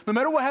church, no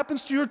matter what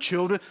happens to your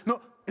children, no,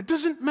 it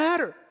doesn't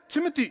matter.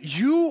 Timothy,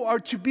 you are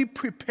to be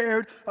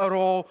prepared at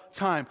all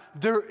time.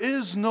 There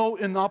is no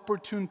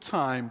inopportune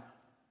time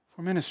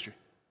for ministry.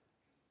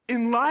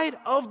 In light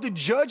of the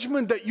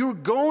judgment that you're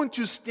going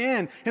to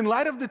stand, in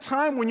light of the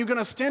time when you're going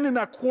to stand in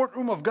that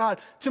courtroom of God,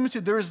 Timothy,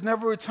 there is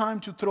never a time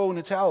to throw in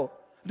a towel.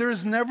 There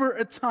is never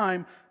a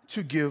time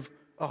to give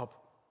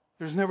up.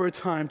 There's never a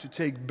time to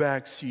take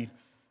back seat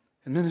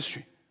in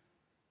ministry.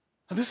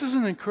 Now, this is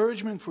an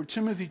encouragement for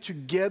Timothy to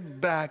get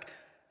back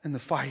in the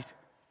fight.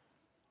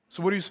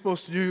 So what are you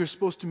supposed to do? You're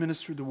supposed to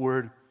minister the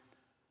word.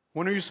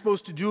 When are you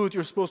supposed to do it?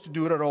 You're supposed to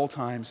do it at all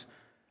times.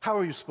 How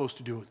are you supposed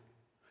to do it?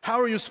 How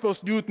are you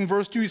supposed to do it? In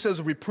verse 2, he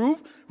says,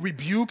 reprove,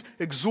 rebuke,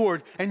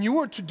 exhort, and you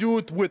are to do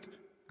it with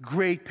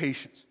great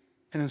patience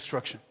and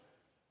instruction.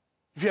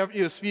 If you have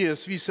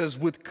ESV says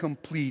with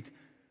complete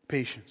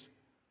patience.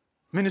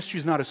 Ministry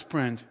is not a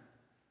sprint.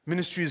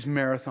 Ministry is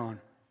marathon.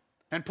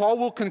 And Paul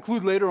will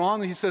conclude later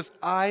on, he says,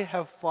 I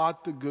have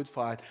fought the good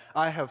fight.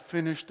 I have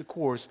finished the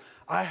course.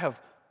 I have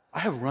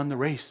run the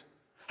race.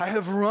 I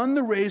have run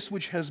the race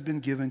which has been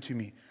given to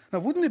me. Now,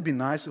 wouldn't it be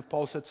nice if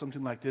Paul said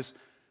something like this?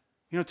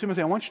 You know,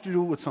 Timothy, I want you to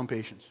do it with some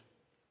patience.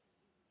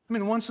 I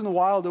mean, once in a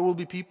while, there will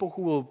be people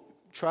who will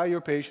try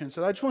your patience,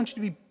 and I just want you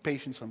to be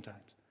patient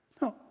sometimes.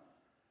 No.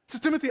 So,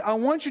 Timothy, I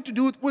want you to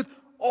do it with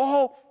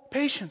all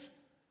patience.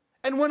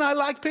 And when I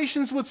lack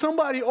patience with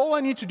somebody, all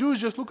I need to do is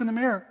just look in the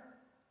mirror.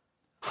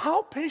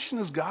 How patient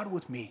is God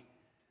with me?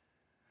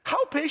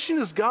 How patient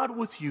is God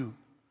with you?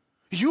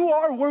 You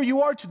are where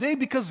you are today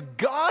because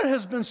God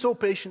has been so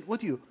patient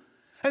with you.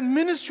 And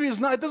ministry is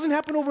not, it doesn't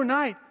happen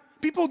overnight.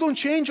 People don't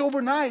change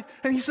overnight.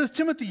 And he says,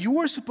 Timothy, you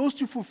are supposed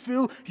to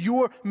fulfill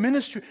your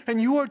ministry and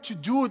you are to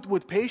do it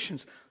with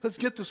patience. Let's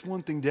get this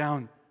one thing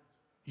down.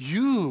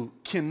 You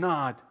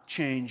cannot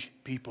change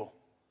people.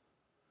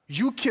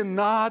 You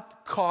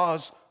cannot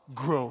cause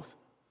growth.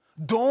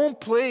 Don't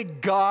play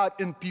God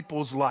in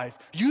people's life.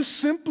 You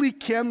simply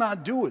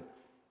cannot do it.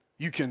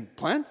 You can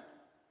plant,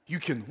 you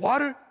can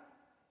water,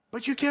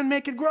 but you can't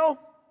make it grow.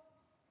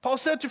 Paul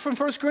said to from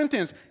 1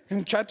 Corinthians,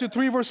 in chapter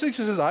 3, verse 6,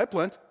 he says, I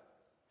plant,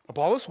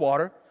 Apollos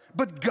water,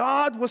 but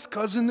God was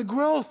causing the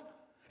growth.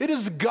 It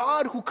is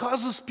God who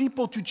causes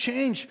people to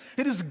change.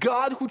 It is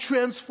God who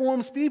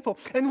transforms people.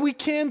 And we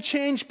can't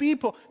change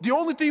people. The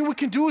only thing we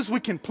can do is we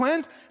can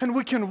plant and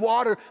we can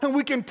water and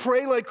we can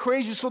pray like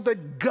crazy so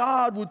that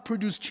God would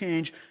produce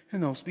change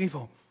in those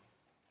people.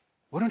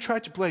 We don't try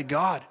to play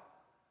God.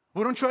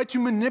 We don't try to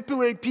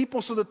manipulate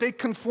people so that they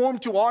conform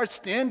to our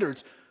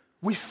standards.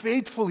 We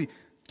faithfully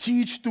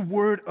teach the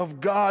Word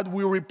of God.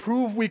 We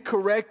reprove, we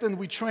correct, and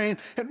we train,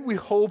 and we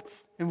hope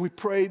and we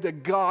pray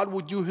that God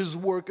would do His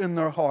work in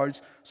their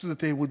hearts so that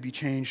they would be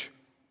changed.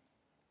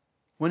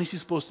 When is He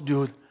supposed to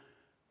do it?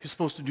 He's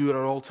supposed to do it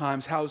at all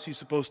times. How is He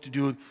supposed to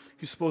do it?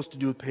 He's supposed to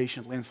do it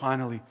patiently. And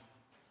finally,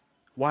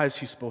 why is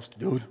He supposed to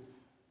do it?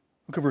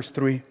 Look at verse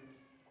 3.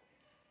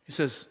 He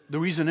says, the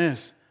reason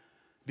is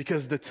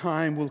because the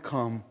time will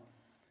come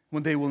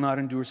when they will not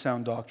endure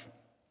sound doctrine.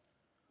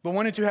 But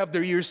wanting to have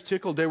their ears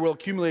tickled, they will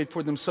accumulate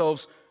for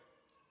themselves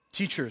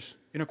teachers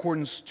in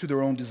accordance to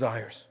their own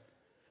desires,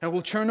 and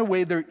will turn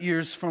away their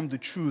ears from the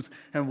truth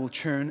and will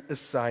turn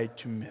aside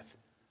to myth.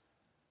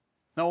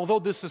 Now, although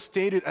this is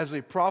stated as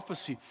a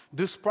prophecy,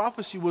 this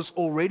prophecy was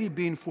already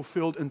being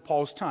fulfilled in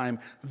Paul's time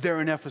there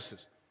in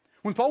Ephesus.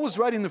 When Paul was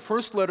writing the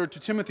first letter to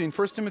Timothy in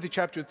 1 Timothy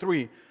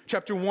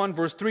chapter 1,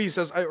 verse 3, he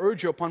says, I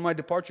urge you upon my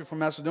departure from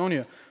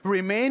Macedonia,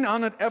 remain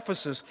on at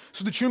Ephesus,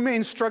 so that you may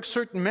instruct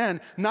certain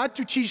men not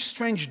to teach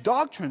strange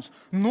doctrines,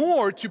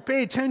 nor to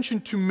pay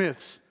attention to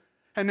myths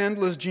and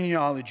endless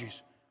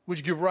genealogies,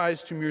 which give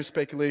rise to mere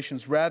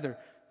speculations, rather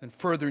than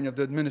furthering of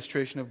the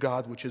administration of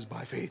God, which is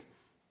by faith.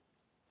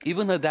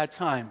 Even at that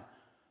time,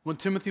 when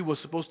Timothy was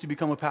supposed to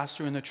become a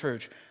pastor in the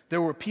church,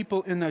 there were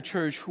people in that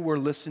church who were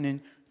listening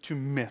to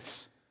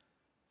myths.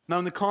 Now,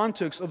 in the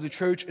context of the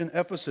church in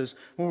Ephesus,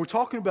 when we're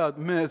talking about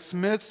myths,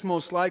 myths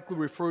most likely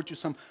refer to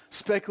some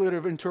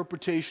speculative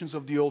interpretations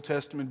of the Old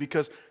Testament,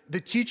 because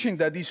the teaching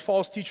that these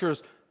false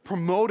teachers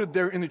promoted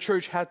there in the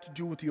church had to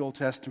do with the Old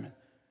Testament.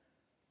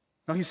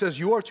 Now, he says,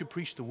 you are to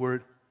preach the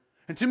word.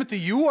 And Timothy,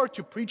 you are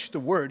to preach the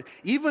word,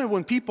 even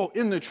when people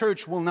in the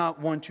church will not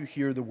want to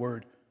hear the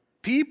word.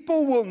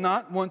 People will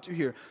not want to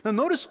hear. Now,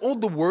 notice all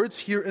the words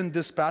here in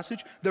this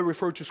passage that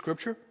refer to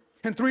Scripture.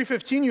 In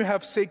 3:15, you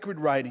have sacred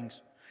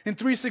writings. In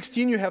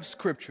 3:16, you have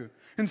Scripture.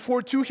 In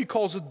 4:2, he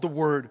calls it the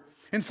Word.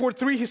 In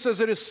 4:3, he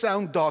says it is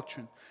sound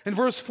doctrine. In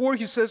verse 4,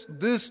 he says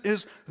this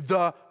is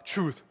the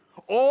truth.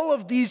 All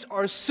of these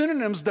are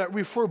synonyms that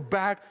refer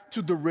back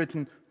to the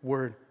written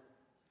Word.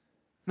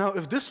 Now,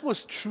 if this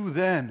was true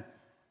then,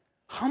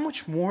 how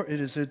much more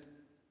is it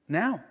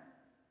now?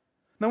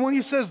 Now, when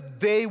he says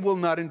they will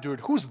not endure it,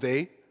 who's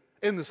they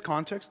in this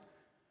context?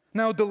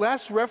 Now, the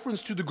last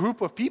reference to the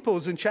group of people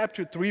is in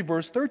chapter 3,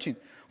 verse 13,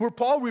 where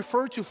Paul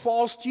referred to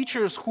false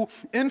teachers who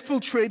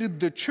infiltrated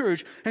the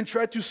church and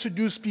tried to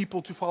seduce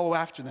people to follow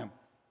after them.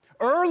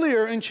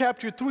 Earlier in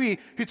chapter 3,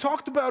 he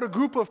talked about a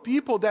group of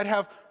people that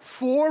have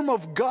form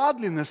of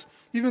godliness,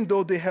 even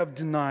though they have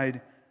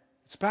denied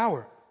its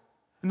power.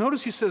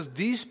 Notice he says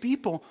these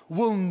people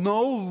will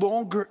no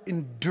longer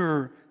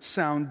endure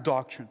sound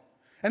doctrine.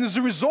 And as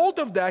a result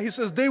of that, he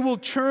says they will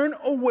turn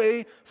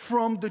away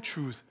from the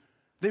truth.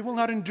 They will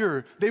not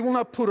endure. They will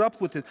not put up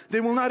with it.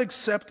 They will not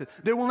accept it.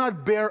 They will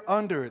not bear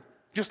under it.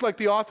 Just like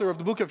the author of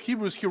the book of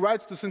Hebrews, he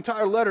writes this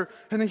entire letter,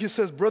 and then he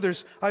says,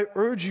 brothers, I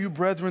urge you,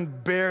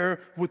 brethren, bear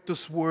with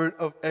this word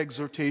of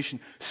exhortation.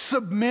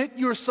 Submit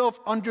yourself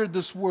under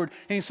this word.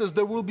 And he says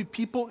there will be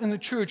people in the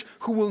church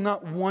who will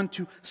not want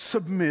to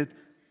submit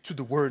to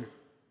the word.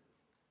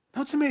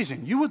 Now it's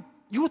amazing. You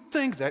would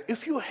think that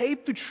if you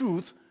hate the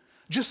truth,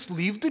 just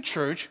leave the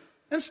church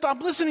and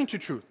stop listening to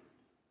truth.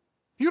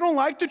 You don't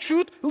like the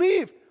truth?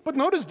 Leave. But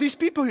notice these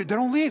people here, they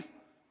don't leave.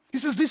 He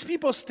says these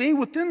people stay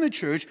within the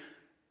church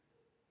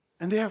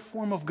and they have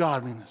form of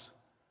godliness.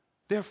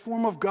 They have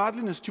form of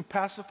godliness to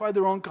pacify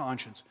their own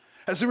conscience.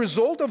 As a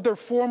result of their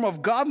form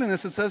of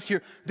godliness, it says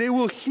here, they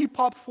will heap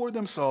up for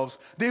themselves.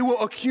 They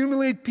will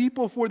accumulate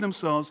people for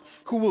themselves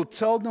who will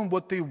tell them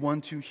what they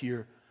want to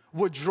hear.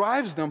 What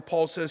drives them,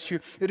 Paul says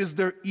here, it is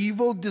their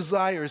evil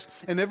desires.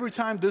 And every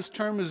time this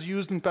term is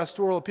used in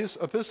pastoral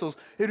epistles,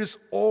 it is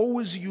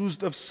always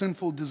used of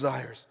sinful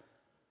desires.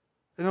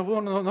 And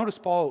notice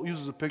Paul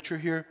uses a picture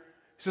here.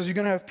 He says you're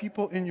going to have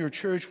people in your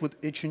church with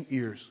itching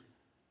ears.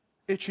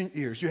 Itching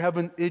ears. You have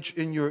an itch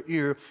in your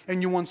ear,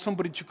 and you want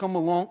somebody to come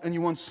along, and you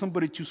want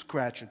somebody to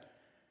scratch it.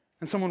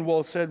 And someone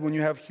well said, when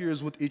you have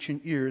hearers with itching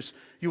ears,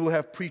 you will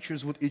have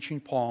preachers with itching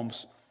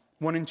palms,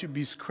 wanting to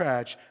be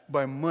scratched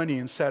by money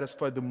and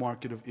satisfy the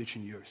market of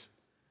itching ears.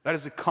 That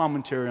is a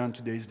commentary on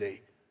today's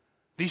day.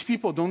 These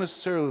people don't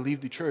necessarily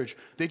leave the church.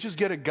 They just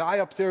get a guy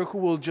up there who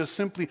will just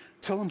simply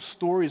tell them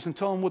stories and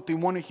tell them what they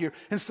want to hear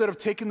instead of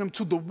taking them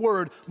to the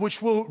Word,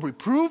 which will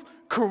reprove,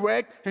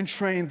 correct, and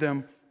train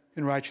them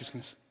in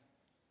righteousness.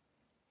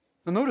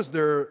 Now notice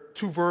there are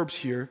two verbs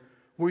here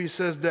where he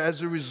says that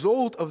as a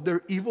result of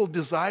their evil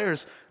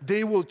desires,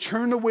 they will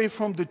turn away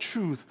from the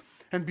truth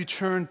and be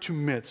turned to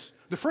myths.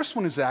 The first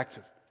one is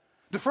active.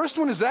 The first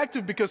one is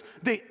active because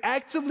they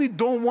actively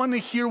don't want to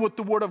hear what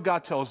the Word of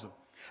God tells them.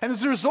 And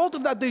as a result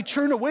of that, they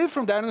turn away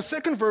from that. And the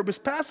second verb is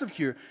passive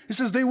here. It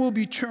says they will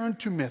be turned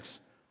to myths.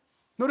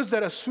 Notice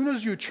that as soon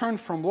as you turn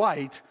from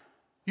light,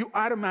 you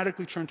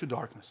automatically turn to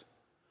darkness.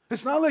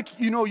 It's not like,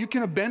 you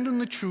can abandon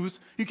the truth,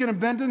 you can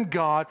abandon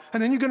God,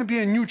 and then you're going to be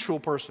a neutral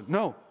person.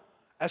 No.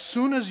 As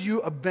soon as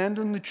you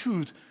abandon the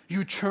truth,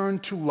 you turn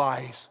to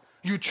lies.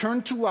 You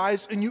turn to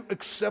lies and you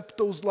accept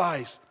those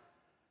lies.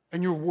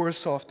 And you're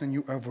worse off than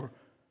you ever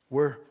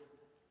were.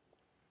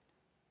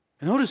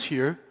 And notice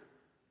here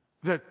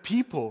that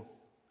people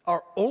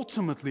are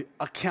ultimately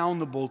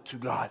accountable to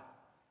God.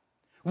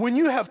 When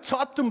you have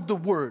taught them the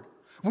Word,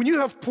 when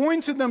you have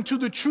pointed them to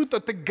the truth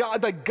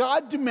that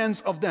God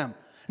demands of them,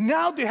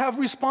 now they have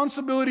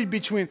responsibility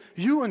between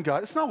you and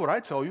God. It's not what I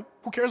tell you.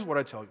 Who cares what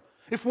I tell you?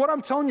 If what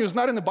I'm telling you is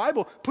not in the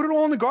Bible, put it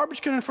all in the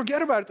garbage can and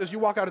forget about it as you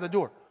walk out of the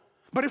door.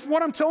 But if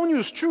what I'm telling you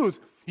is truth,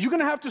 you're going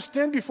to have to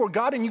stand before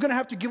God and you're going to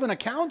have to give an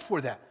account for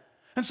that.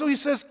 And so he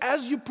says,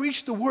 as you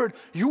preach the Word,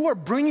 you are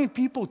bringing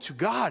people to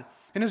God.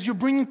 And as you're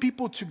bringing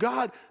people to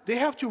God, they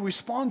have to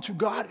respond to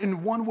God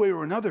in one way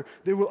or another.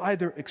 They will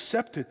either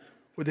accept it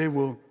or they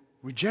will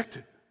reject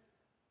it.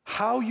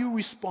 How you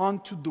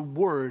respond to the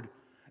Word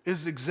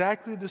is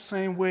exactly the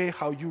same way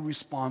how you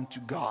respond to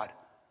God.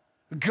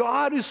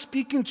 God is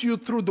speaking to you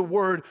through the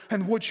Word,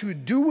 and what you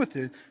do with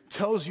it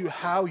tells you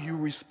how you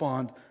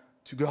respond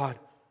to God.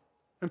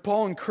 And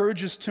Paul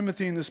encourages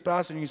Timothy in this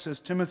passage. He says,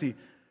 Timothy,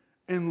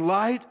 in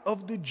light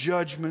of the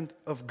judgment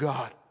of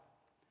God,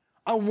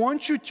 I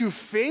want you to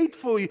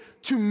faithfully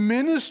to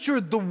minister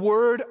the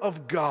Word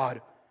of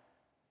God.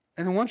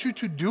 And I want you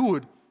to do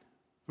it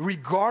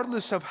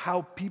regardless of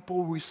how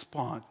people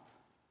respond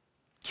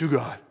to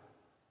God.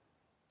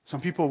 Some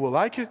people will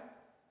like it.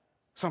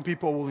 Some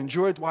people will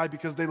enjoy it. Why?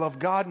 Because they love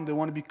God and they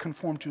want to be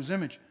conformed to His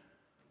image.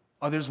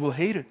 Others will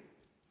hate it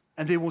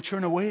and they will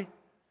turn away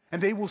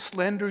and they will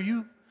slander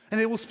you and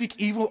they will speak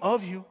evil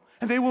of you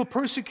and they will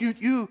persecute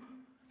you.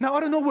 Now, I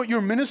don't know what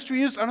your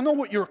ministry is. I don't know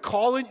what your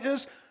calling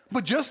is.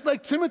 But just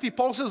like Timothy,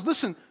 Paul says,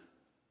 listen,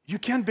 you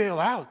can't bail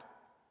out.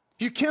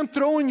 You can't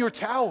throw in your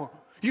towel.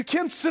 You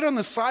can't sit on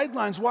the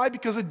sidelines. Why?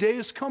 Because a day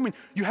is coming.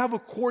 You have a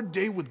court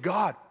day with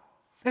God.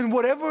 And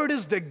whatever it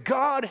is that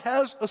God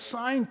has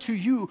assigned to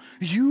you,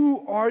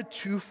 you are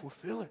to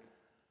fulfill it.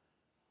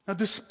 Now,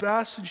 this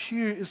passage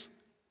here is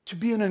to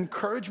be an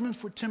encouragement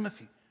for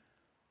Timothy.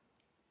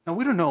 Now,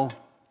 we don't know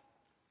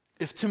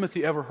if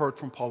Timothy ever heard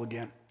from Paul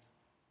again.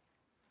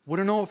 We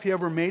don't know if he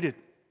ever made it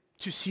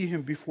to see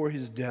him before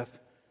his death.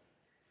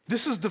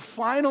 This is the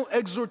final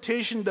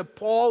exhortation that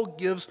Paul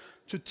gives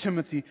to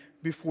Timothy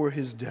before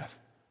his death.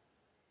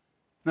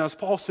 Now, as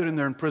Paul's sitting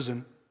there in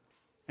prison,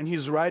 and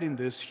he's writing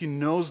this, he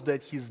knows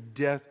that his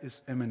death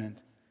is imminent.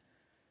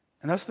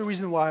 And that's the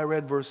reason why I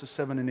read verses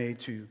 7 and 8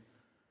 to you.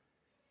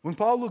 When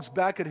Paul looks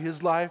back at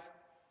his life,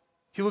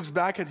 he looks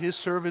back at his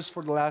service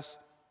for the last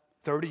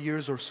 30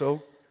 years or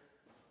so,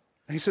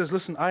 and he says,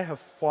 listen, I have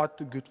fought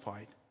the good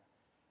fight.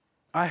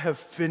 I have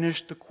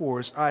finished the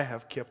course. I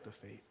have kept the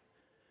faith.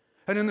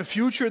 And in the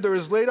future, there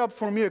is laid up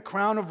for me a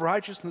crown of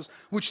righteousness,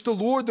 which the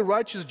Lord, the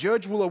righteous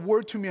judge, will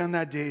award to me on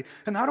that day.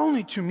 And not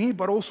only to me,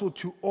 but also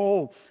to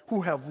all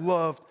who have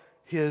loved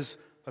His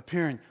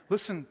appearing.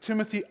 Listen,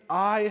 Timothy,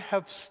 I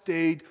have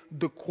stayed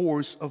the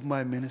course of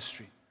my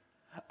ministry.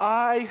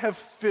 I have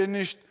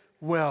finished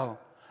well.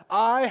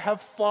 I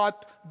have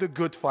fought the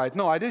good fight.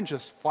 No, I didn't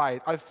just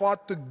fight. I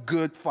fought the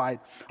good fight.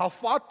 I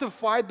fought the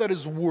fight that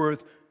is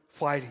worth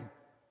fighting.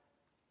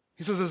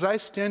 He says, as I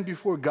stand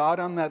before God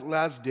on that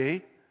last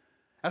day,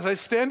 as I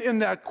stand in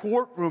that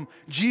courtroom,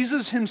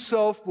 Jesus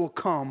Himself will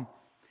come,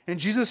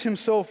 and Jesus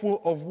Himself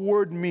will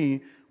award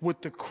me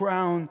with the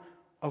crown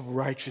of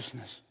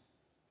righteousness.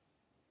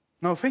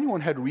 Now, if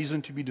anyone had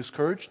reason to be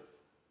discouraged,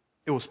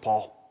 it was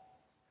Paul.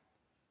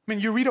 I mean,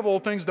 you read of all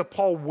things that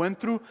Paul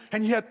went through,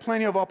 and he had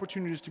plenty of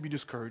opportunities to be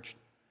discouraged.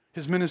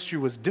 His ministry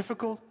was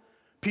difficult.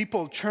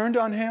 People turned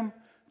on him.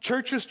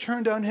 Churches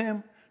turned on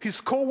him. His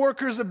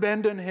co-workers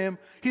abandoned him.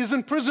 He's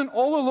in prison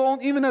all alone,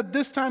 even at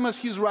this time as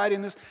he's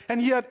writing this,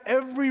 and he had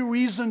every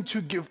reason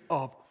to give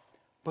up.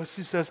 But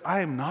he says,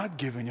 I am not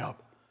giving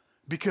up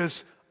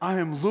because I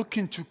am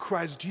looking to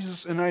Christ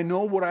Jesus, and I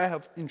know what I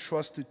have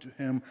entrusted to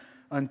Him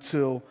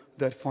until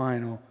that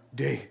final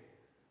day.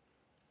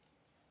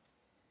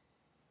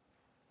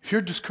 If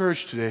you're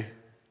discouraged today,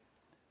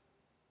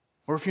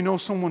 or if you know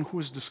someone who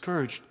is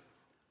discouraged,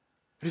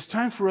 it is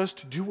time for us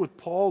to do what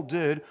Paul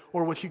did,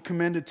 or what he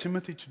commanded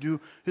Timothy to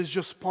do, is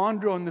just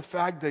ponder on the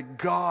fact that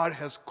God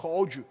has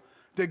called you,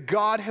 that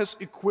God has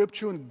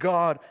equipped you, and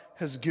God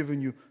has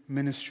given you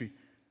ministry.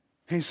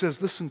 And he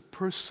says, listen,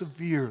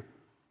 persevere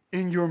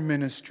in your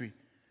ministry,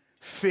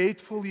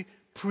 faithfully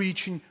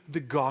preaching the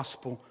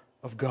gospel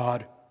of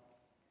God.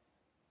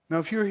 Now,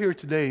 if you're here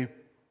today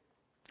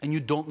and you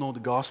don't know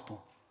the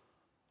gospel,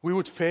 we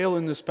would fail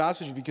in this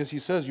passage because he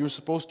says you're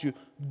supposed to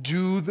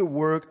do the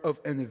work of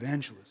an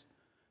evangelist.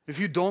 If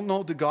you don't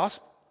know the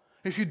gospel,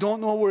 if you don't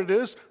know what it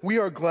is, we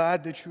are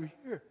glad that you're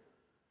here.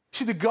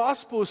 See, the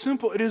gospel is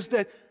simple. It is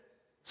that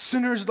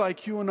sinners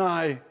like you and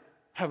I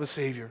have a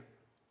Savior.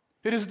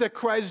 It is that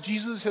Christ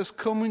Jesus has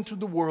come into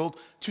the world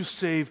to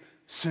save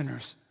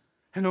sinners.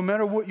 And no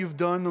matter what you've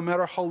done, no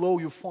matter how low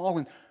you've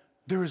fallen,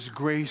 there is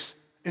grace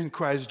in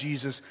Christ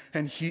Jesus,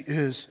 and He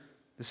is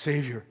the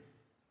Savior.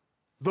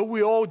 Though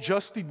we all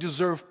justly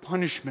deserve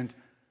punishment,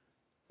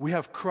 we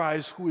have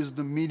Christ who is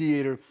the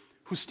mediator,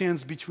 who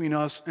stands between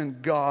us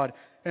and God,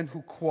 and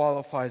who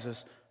qualifies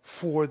us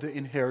for the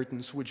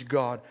inheritance which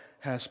God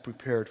has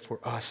prepared for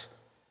us.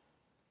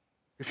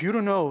 If you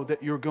don't know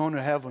that you're going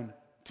to heaven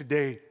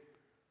today,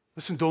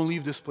 listen, don't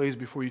leave this place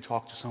before you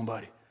talk to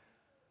somebody.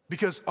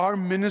 Because our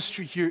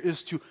ministry here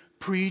is to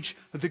preach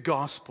the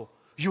gospel.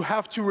 You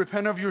have to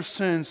repent of your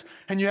sins,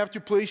 and you have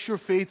to place your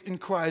faith in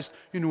Christ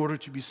in order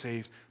to be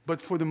saved.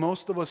 But for the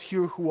most of us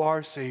here who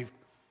are saved,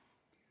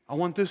 I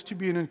want this to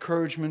be an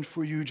encouragement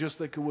for you, just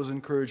like it was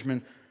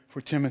encouragement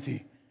for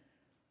Timothy.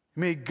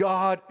 May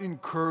God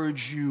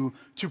encourage you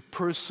to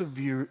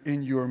persevere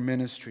in your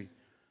ministry,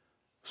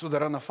 so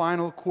that on the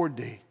final court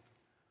day,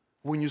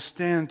 when you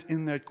stand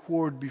in that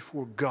court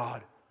before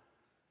God,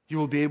 you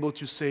will be able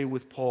to say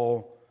with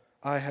Paul,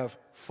 I have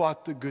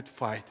fought the good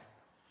fight,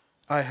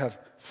 I have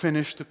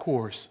finished the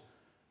course,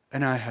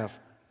 and I have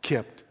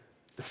kept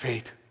the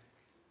faith.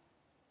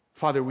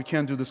 Father, we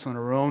can't do this on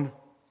our own.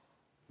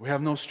 We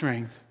have no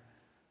strength,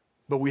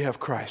 but we have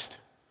Christ.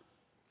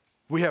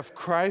 We have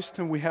Christ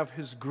and we have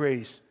His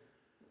grace.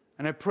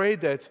 And I pray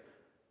that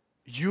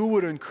you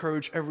would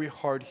encourage every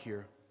heart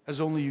here,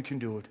 as only you can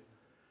do it.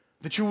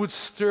 That you would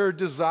stir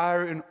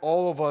desire in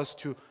all of us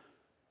to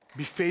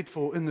be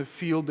faithful in the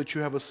field that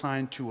you have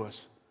assigned to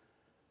us.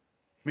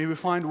 May we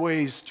find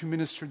ways to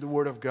minister the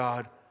Word of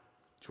God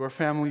to our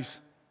families,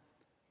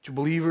 to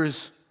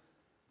believers,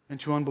 and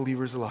to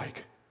unbelievers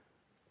alike,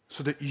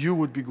 so that you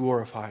would be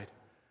glorified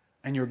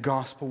and your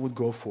gospel would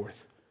go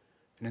forth.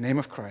 In the name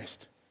of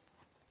Christ,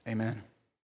 amen.